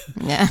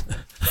 Yeah.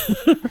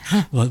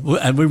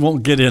 And we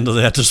won't get into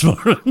that this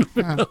morning.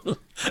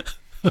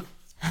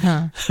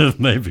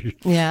 Maybe.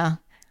 Yeah.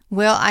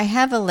 Well, I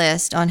have a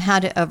list on how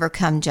to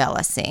overcome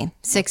jealousy.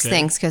 6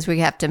 things, because we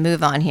have to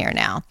move on here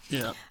now.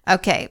 Yeah.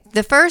 Okay.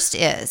 The first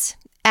is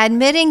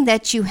admitting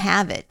that you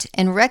have it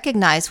and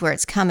recognize where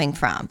it's coming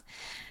from.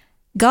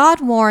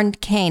 God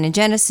warned Cain in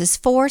Genesis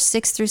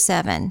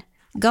 4:6-7.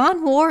 God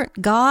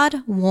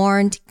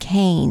warned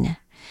Cain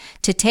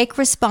to take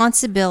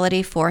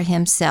responsibility for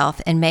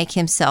himself and make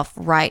himself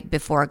right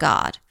before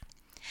God.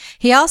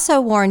 He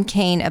also warned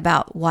Cain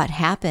about what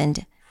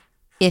happened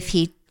if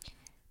he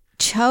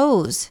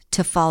chose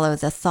to follow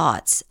the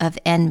thoughts of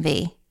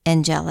envy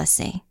and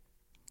jealousy.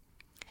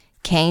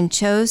 Cain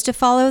chose to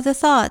follow the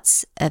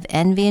thoughts of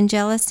envy and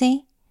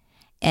jealousy,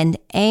 and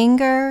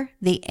anger,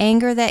 the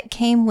anger that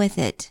came with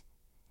it,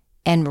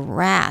 and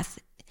wrath,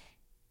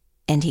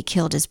 and he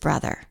killed his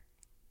brother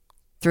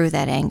through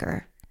that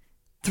anger,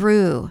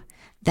 through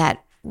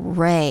that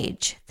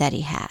rage that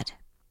he had.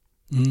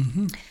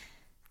 Mm-hmm.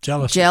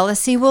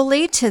 Jealousy will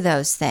lead to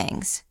those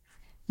things.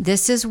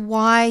 This is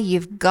why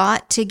you've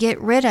got to get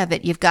rid of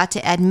it. You've got to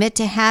admit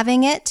to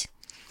having it.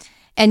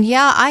 And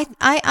yeah,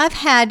 I've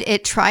had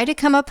it try to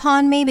come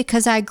upon me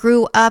because I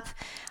grew up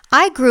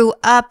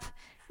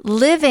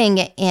living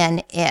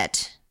in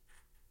it.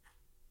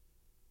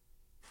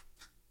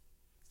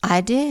 I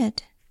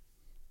did.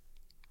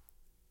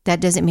 That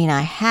doesn't mean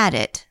I had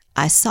it.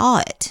 I saw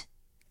it.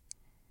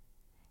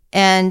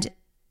 And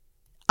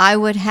I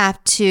would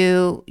have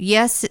to,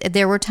 yes,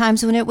 there were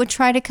times when it would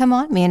try to come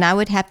on me, and I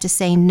would have to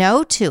say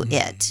no to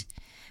it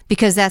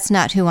because that's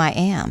not who I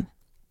am.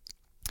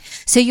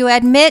 So you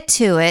admit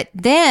to it,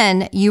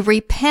 then you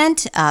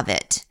repent of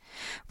it.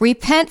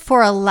 Repent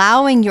for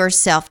allowing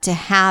yourself to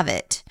have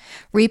it.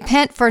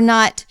 Repent for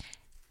not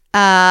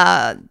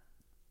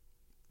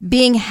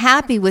being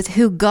happy with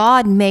who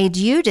God made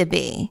you to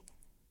be,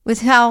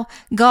 with who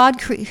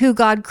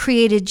God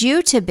created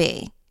you to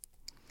be.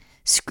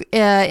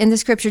 In the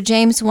scripture,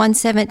 James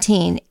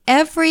 1:17,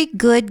 every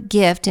good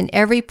gift and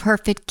every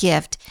perfect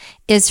gift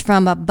is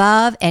from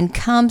above and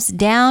comes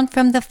down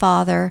from the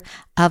Father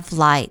of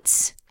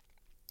lights.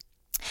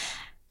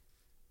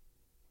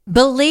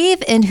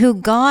 Believe in who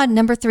God,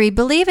 number 3,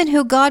 believe in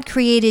who God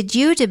created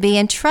you to be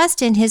and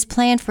trust in his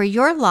plan for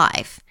your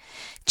life.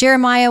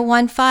 Jeremiah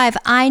 1:5,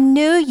 I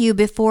knew you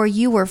before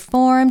you were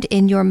formed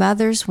in your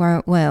mother's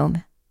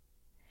womb.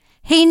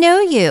 He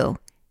knew you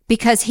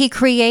because he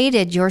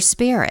created your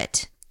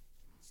spirit.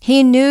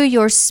 He knew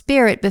your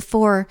spirit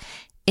before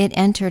it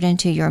entered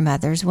into your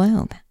mother's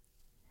womb.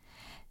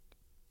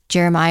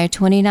 Jeremiah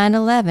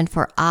 29:11,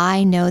 for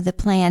I know the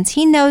plans.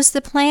 He knows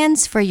the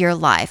plans for your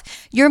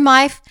life. Your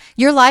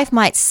life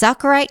might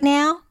suck right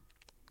now,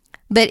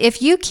 but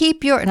if you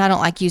keep and I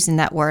don't like using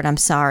that word, I'm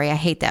sorry, I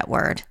hate that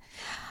word.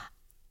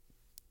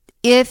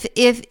 If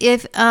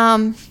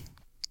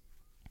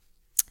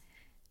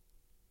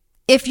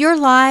your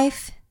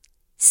life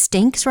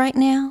stinks right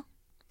now,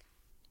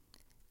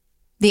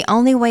 the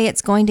only way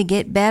it's going to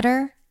get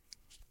better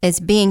is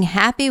being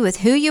happy with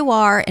who you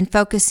are and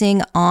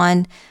focusing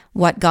on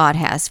what God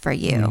has for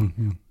you,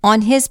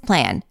 on his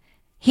plan.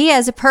 He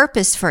has a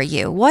purpose for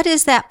you. What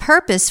is that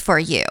purpose for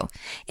you?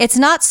 It's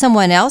not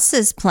someone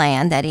else's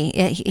plan that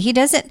he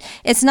doesn't,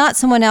 it's not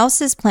someone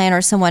else's plan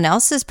or someone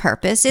else's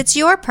purpose. It's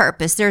your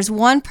purpose. There's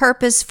one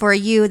purpose for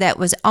you that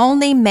was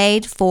only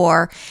made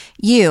for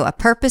you, a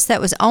purpose that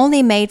was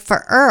only made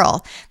for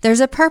Earl. There's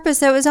a purpose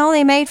that was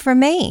only made for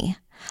me.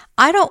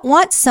 I don't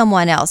want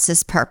someone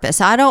else's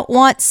purpose. I don't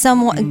want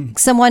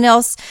someone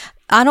else.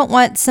 I don't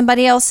want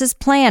somebody else's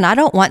plan. I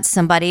don't want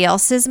somebody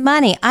else's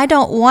money. I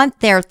don't want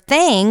their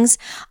things.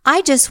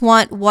 I just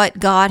want what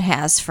God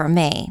has for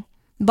me.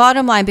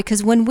 Bottom line,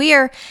 because when we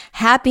are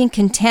happy and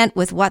content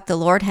with what the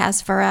Lord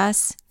has for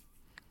us,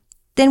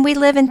 then we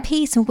live in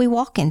peace and we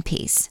walk in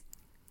peace.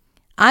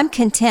 I'm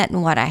content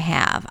in what I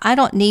have. I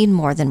don't need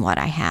more than what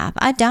I have.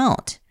 I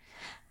don't.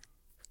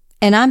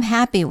 And I'm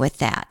happy with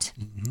that.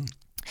 Mm-hmm.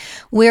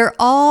 We're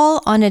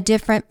all on a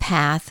different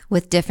path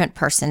with different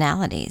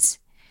personalities.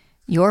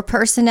 Your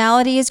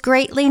personality is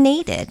greatly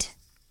needed.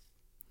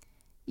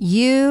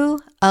 You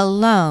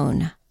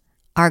alone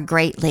are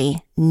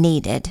greatly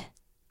needed.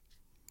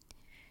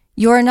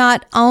 You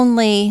not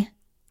only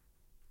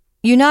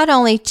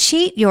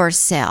cheat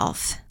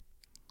yourself,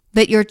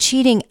 but you're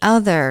cheating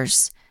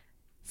others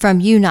from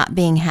you not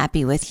being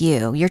happy with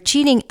you. You're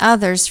cheating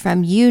others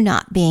from you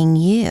not being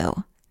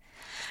you.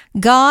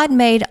 God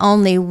made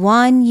only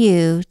one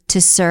you to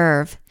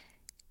serve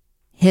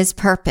his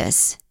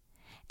purpose.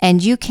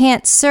 And you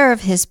can't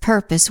serve his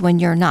purpose when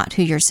you're not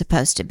who you're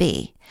supposed to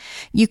be.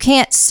 You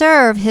can't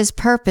serve his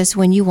purpose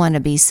when you want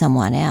to be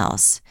someone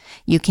else.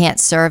 You can't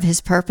serve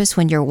his purpose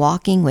when you're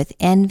walking with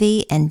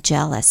envy and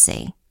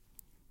jealousy.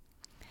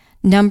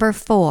 Number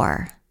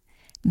 4,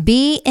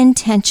 be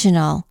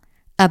intentional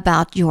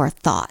about your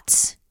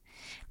thoughts.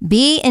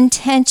 Be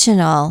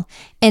intentional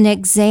in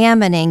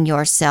examining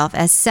yourself,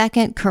 as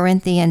 2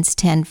 Corinthians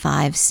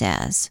 10:5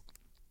 says.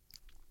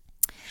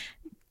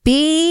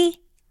 Be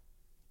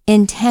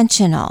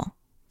intentional.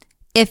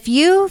 If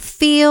you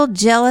feel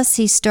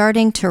jealousy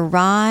starting to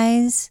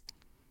rise,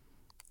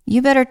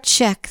 you better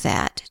check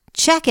that.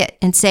 Check it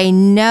and say,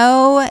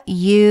 no,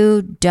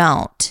 you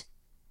don't.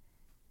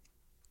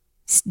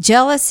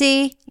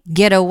 Jealousy,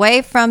 get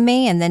away from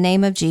me in the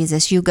name of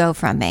Jesus. You go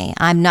from me.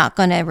 I'm not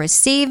going to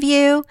receive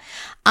you.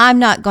 I'm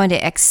not going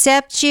to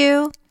accept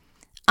you.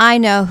 I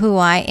know who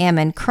I am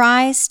in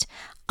Christ.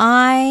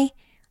 I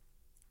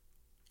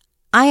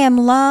am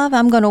love.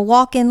 I'm going to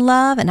walk in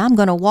love, and I'm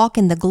going to walk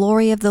in the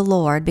glory of the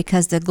Lord,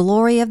 because the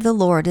glory of the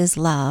Lord is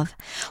love.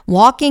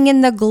 Walking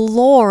in the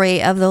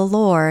glory of the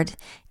Lord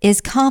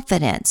is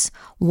confidence.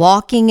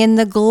 Walking in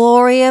the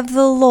glory of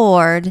the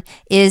Lord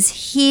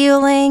is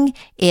healing,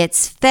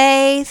 it's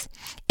faith,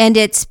 and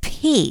it's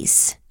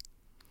peace.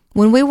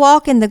 When we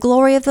walk in the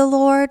glory of the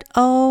Lord,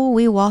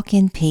 we walk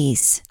in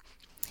peace.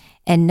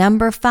 And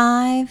number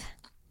 5,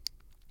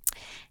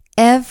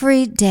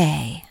 every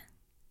day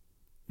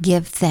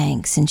give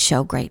thanks and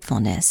show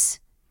gratefulness.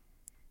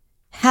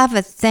 Have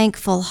a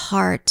thankful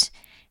heart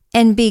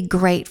and be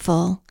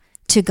grateful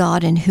to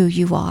God and who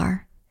you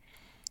are.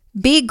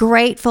 Be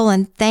grateful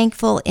and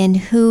thankful in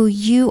who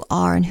you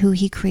are and who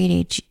He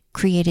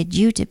created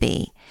you to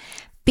be.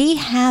 Be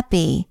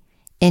happy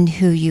in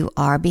who you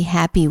are. Be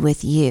happy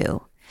with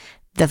you.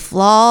 The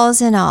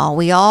flaws and all.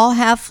 We all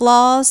have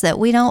flaws that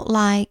we don't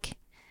like,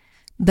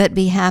 but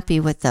be happy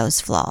with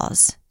those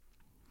flaws.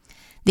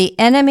 The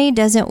enemy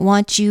doesn't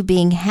want you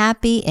being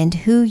happy in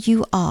who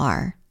you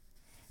are,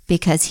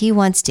 because he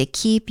wants to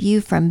keep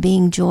you from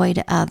being joy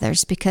to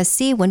others. Because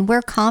see, when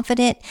we're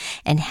confident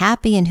and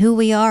happy in who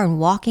we are and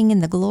walking in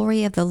the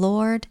glory of the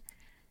Lord,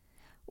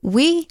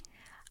 the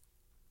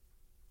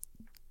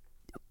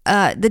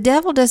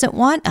devil doesn't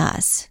want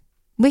us.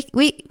 We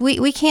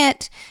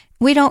can't,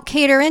 we don't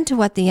cater into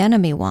what the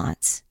enemy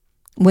wants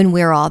when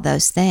we're all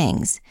those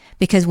things.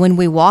 Because when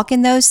we walk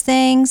in those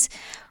things,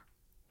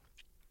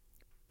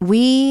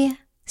 we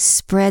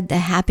spread the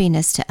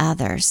happiness to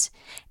others.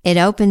 It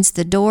opens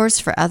the doors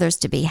for others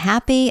to be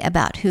happy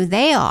about who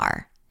they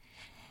are.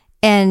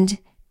 And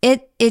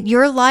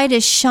your light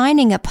is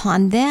shining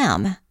upon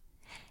them.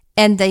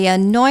 And the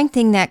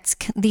anointing that's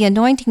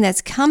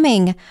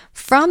coming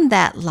from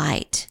that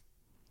light,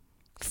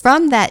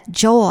 from that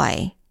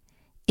joy,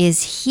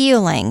 is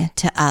healing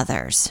to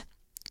others.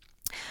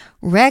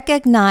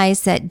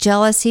 Recognize that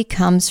jealousy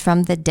comes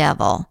from the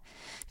devil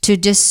to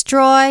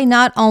destroy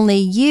not only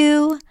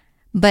you,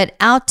 but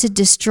out to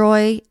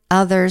destroy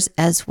others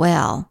as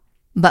well,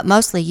 but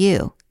mostly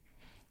you.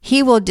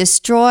 He will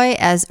destroy,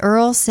 as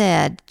Earl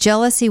said,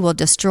 jealousy will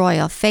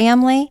destroy a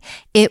family.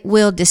 It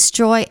will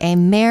destroy a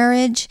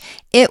marriage.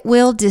 It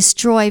will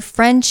destroy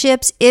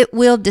friendships. It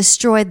will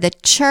destroy the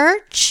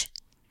church.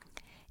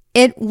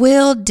 It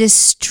will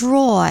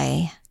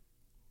destroy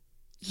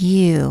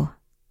you.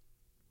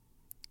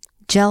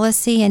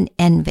 Jealousy and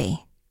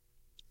envy.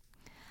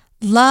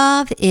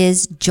 Love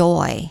is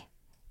joy,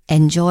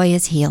 and joy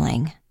is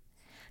healing.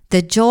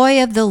 The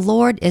joy of the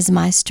Lord is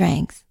my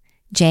strength.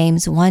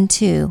 James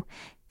 1:2.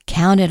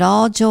 Count it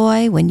all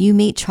joy when you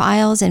meet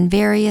trials in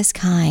various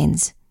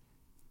kinds.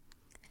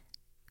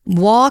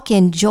 Walk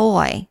in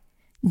joy.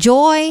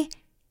 Joy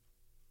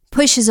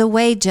pushes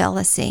away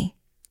jealousy.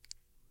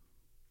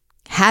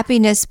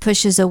 Happiness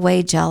pushes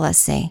away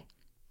jealousy.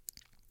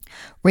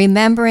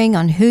 Remembering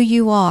on who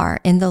you are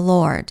in the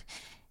Lord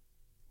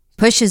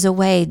pushes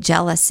away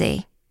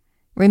jealousy.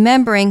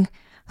 Remembering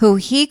who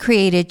He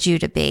created you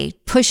to be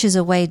pushes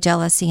away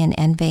jealousy and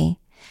envy.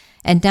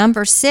 And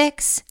number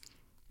 6,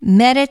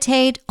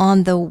 meditate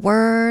on the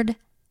Word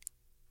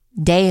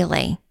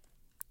daily.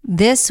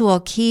 This will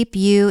keep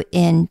you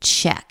in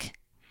check.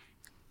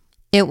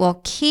 It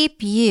will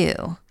keep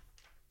you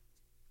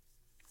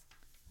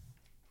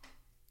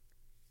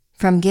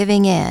from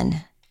giving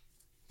in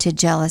to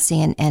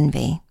jealousy and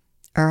envy.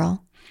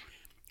 Earl?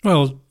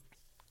 Well,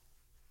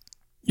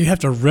 you have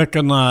to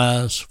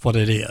recognize what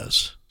it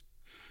is.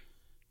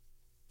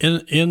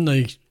 In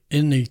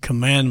the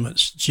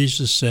commandments,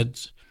 Jesus said,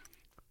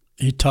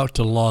 He talked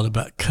a lot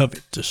about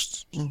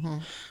covetousness. Mm-hmm.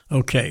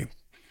 Okay,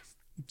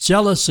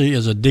 jealousy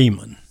is a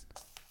demon.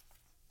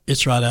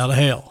 It's right out of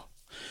hell,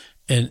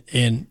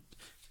 and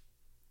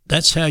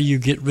that's how you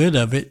get rid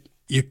of it.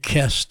 You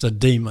cast the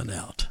demon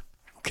out.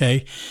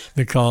 Okay,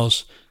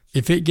 because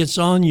if it gets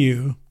on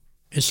you,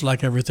 it's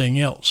like everything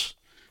else,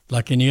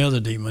 like any other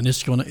demon.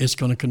 It's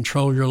gonna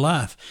control your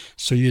life.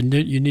 So you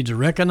need to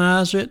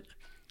recognize it.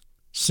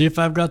 See if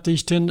I've got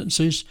these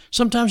tendencies.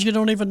 Sometimes you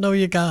don't even know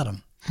you got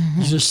them.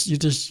 Mm-hmm. You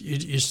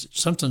just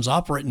something's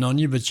operating on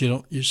you, but you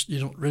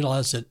don't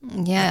realize that.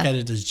 Yeah. Look at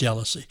it as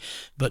jealousy.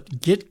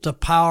 But get the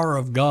power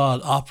of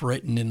God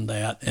operating in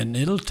that, and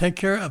it'll take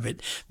care of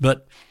it.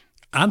 But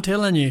I'm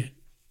telling you,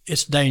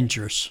 it's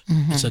dangerous.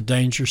 Mm-hmm. It's a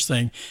dangerous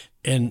thing.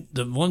 And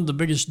one of the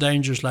biggest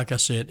dangers, like I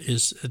said,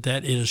 is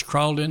that it has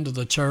crawled into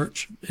the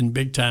church in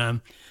big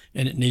time,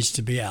 and it needs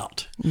to be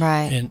out.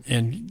 Right.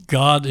 And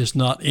God is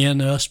not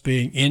in us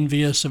being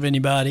envious of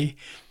anybody.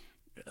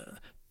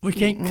 We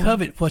can't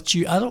covet what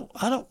you. I don't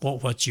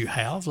want what you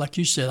have. Like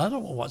you said, I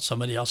don't want what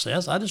somebody else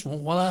has. I just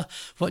want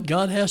what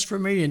God has for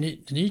me, and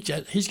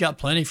He's got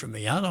plenty for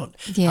me. I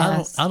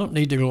don't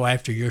need to go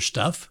after your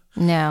stuff.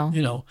 No.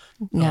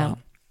 No.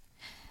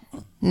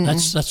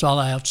 That's all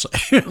I have to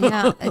say.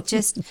 Yeah, it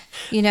just,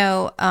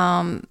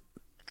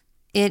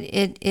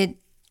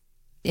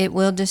 it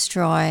will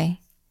destroy,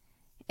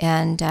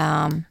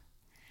 and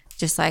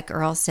just like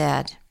Earl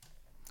said,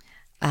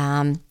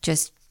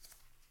 just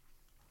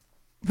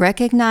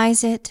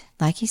recognize it,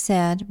 like he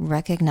said,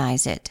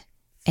 recognize it,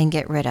 and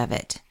get rid of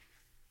it.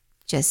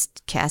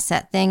 Just cast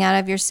that thing out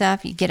of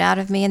yourself. You get out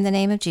of me in the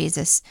name of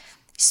Jesus.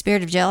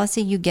 Spirit of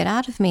jealousy, you get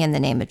out of me in the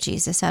name of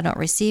Jesus. I don't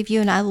receive you,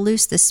 and I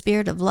loose the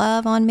spirit of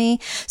love on me.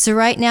 So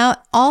right now,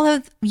 all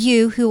of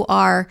you who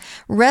are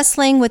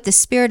wrestling with the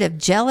spirit of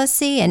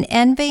jealousy and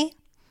envy,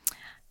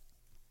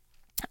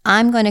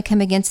 I'm going to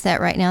come against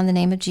that right now in the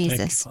name of Jesus.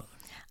 Thank you, Father.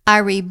 I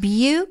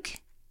rebuke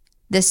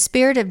the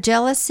spirit of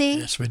jealousy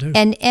Yes, we do.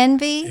 and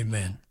envy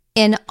Amen.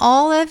 in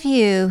all of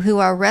you who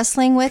are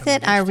wrestling with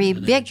it. I against it in the name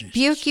of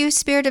rebuke Jesus. you,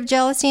 spirit of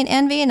jealousy and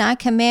envy, and I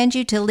command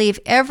you to leave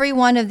every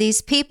one of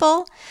these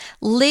people.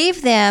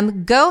 Leave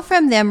them, go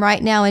from them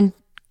right now. And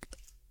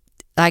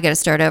I got to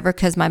start over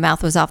because my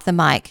mouth was off the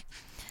mic.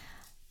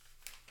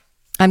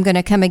 I'm going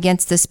to come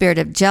against the spirit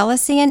of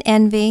jealousy and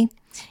envy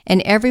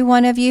and every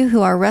one of you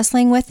who are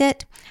wrestling with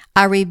it.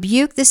 I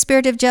rebuke the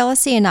spirit of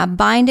jealousy and I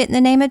bind it in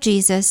the name of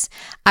Jesus.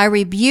 I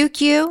rebuke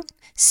you,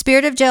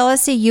 spirit of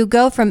jealousy. You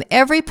go from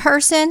every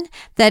person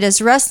that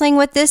is wrestling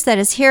with this, that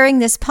is hearing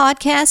this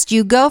podcast.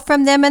 You go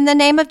from them in the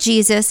name of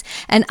Jesus.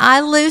 And I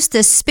loose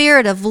the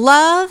spirit of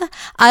love.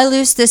 I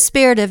loose the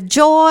spirit of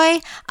joy.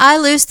 I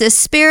loose the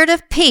spirit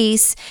of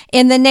peace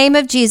in the name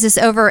of Jesus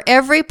over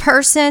every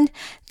person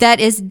that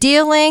is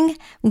dealing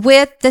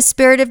with the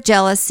spirit of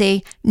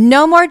jealousy.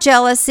 No more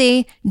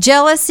jealousy.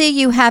 Jealousy,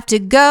 you have to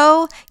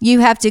go. You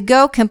have to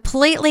go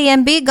completely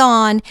and be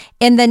gone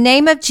in the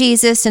name of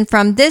Jesus. And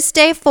from this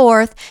day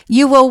forth,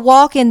 you will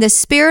walk in the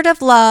spirit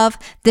of love,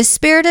 the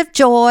spirit of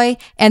joy,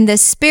 and the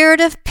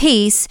spirit of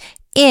peace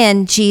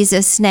in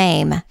Jesus'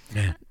 name.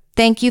 Amen.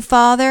 Thank you,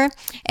 Father.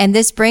 And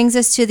this brings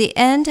us to the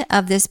end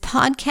of this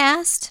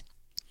podcast.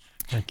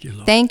 Thank you,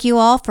 Lord. Thank you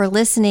all for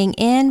listening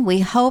in.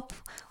 We hope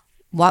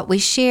what we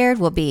shared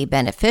will be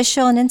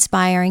beneficial and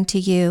inspiring to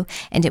you,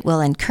 and it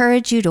will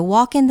encourage you to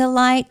walk in the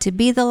light, to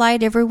be the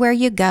light everywhere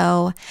you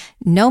go.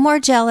 No more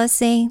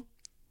jealousy,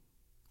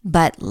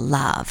 but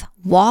love.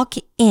 Walk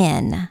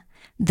in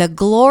the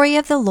glory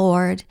of the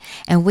Lord.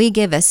 And we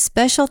give a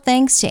special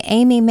thanks to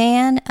Amy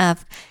Mann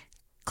of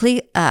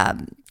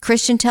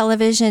Christian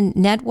Television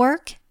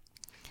Network.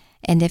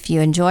 And if you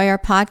enjoy our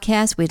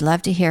podcast, we'd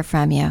love to hear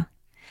from you.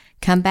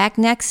 Come back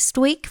next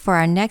week for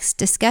our next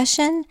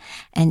discussion.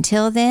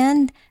 Until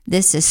then,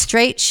 this is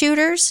Straight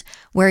Shooters,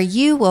 where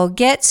you will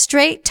get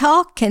straight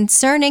talk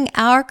concerning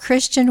our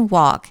Christian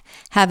walk.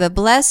 Have a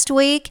blessed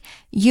week.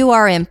 You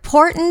are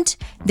important.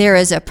 There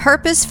is a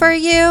purpose for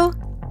you.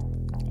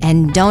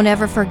 And don't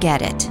ever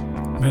forget it.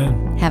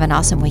 Amen. Have an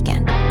awesome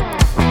weekend.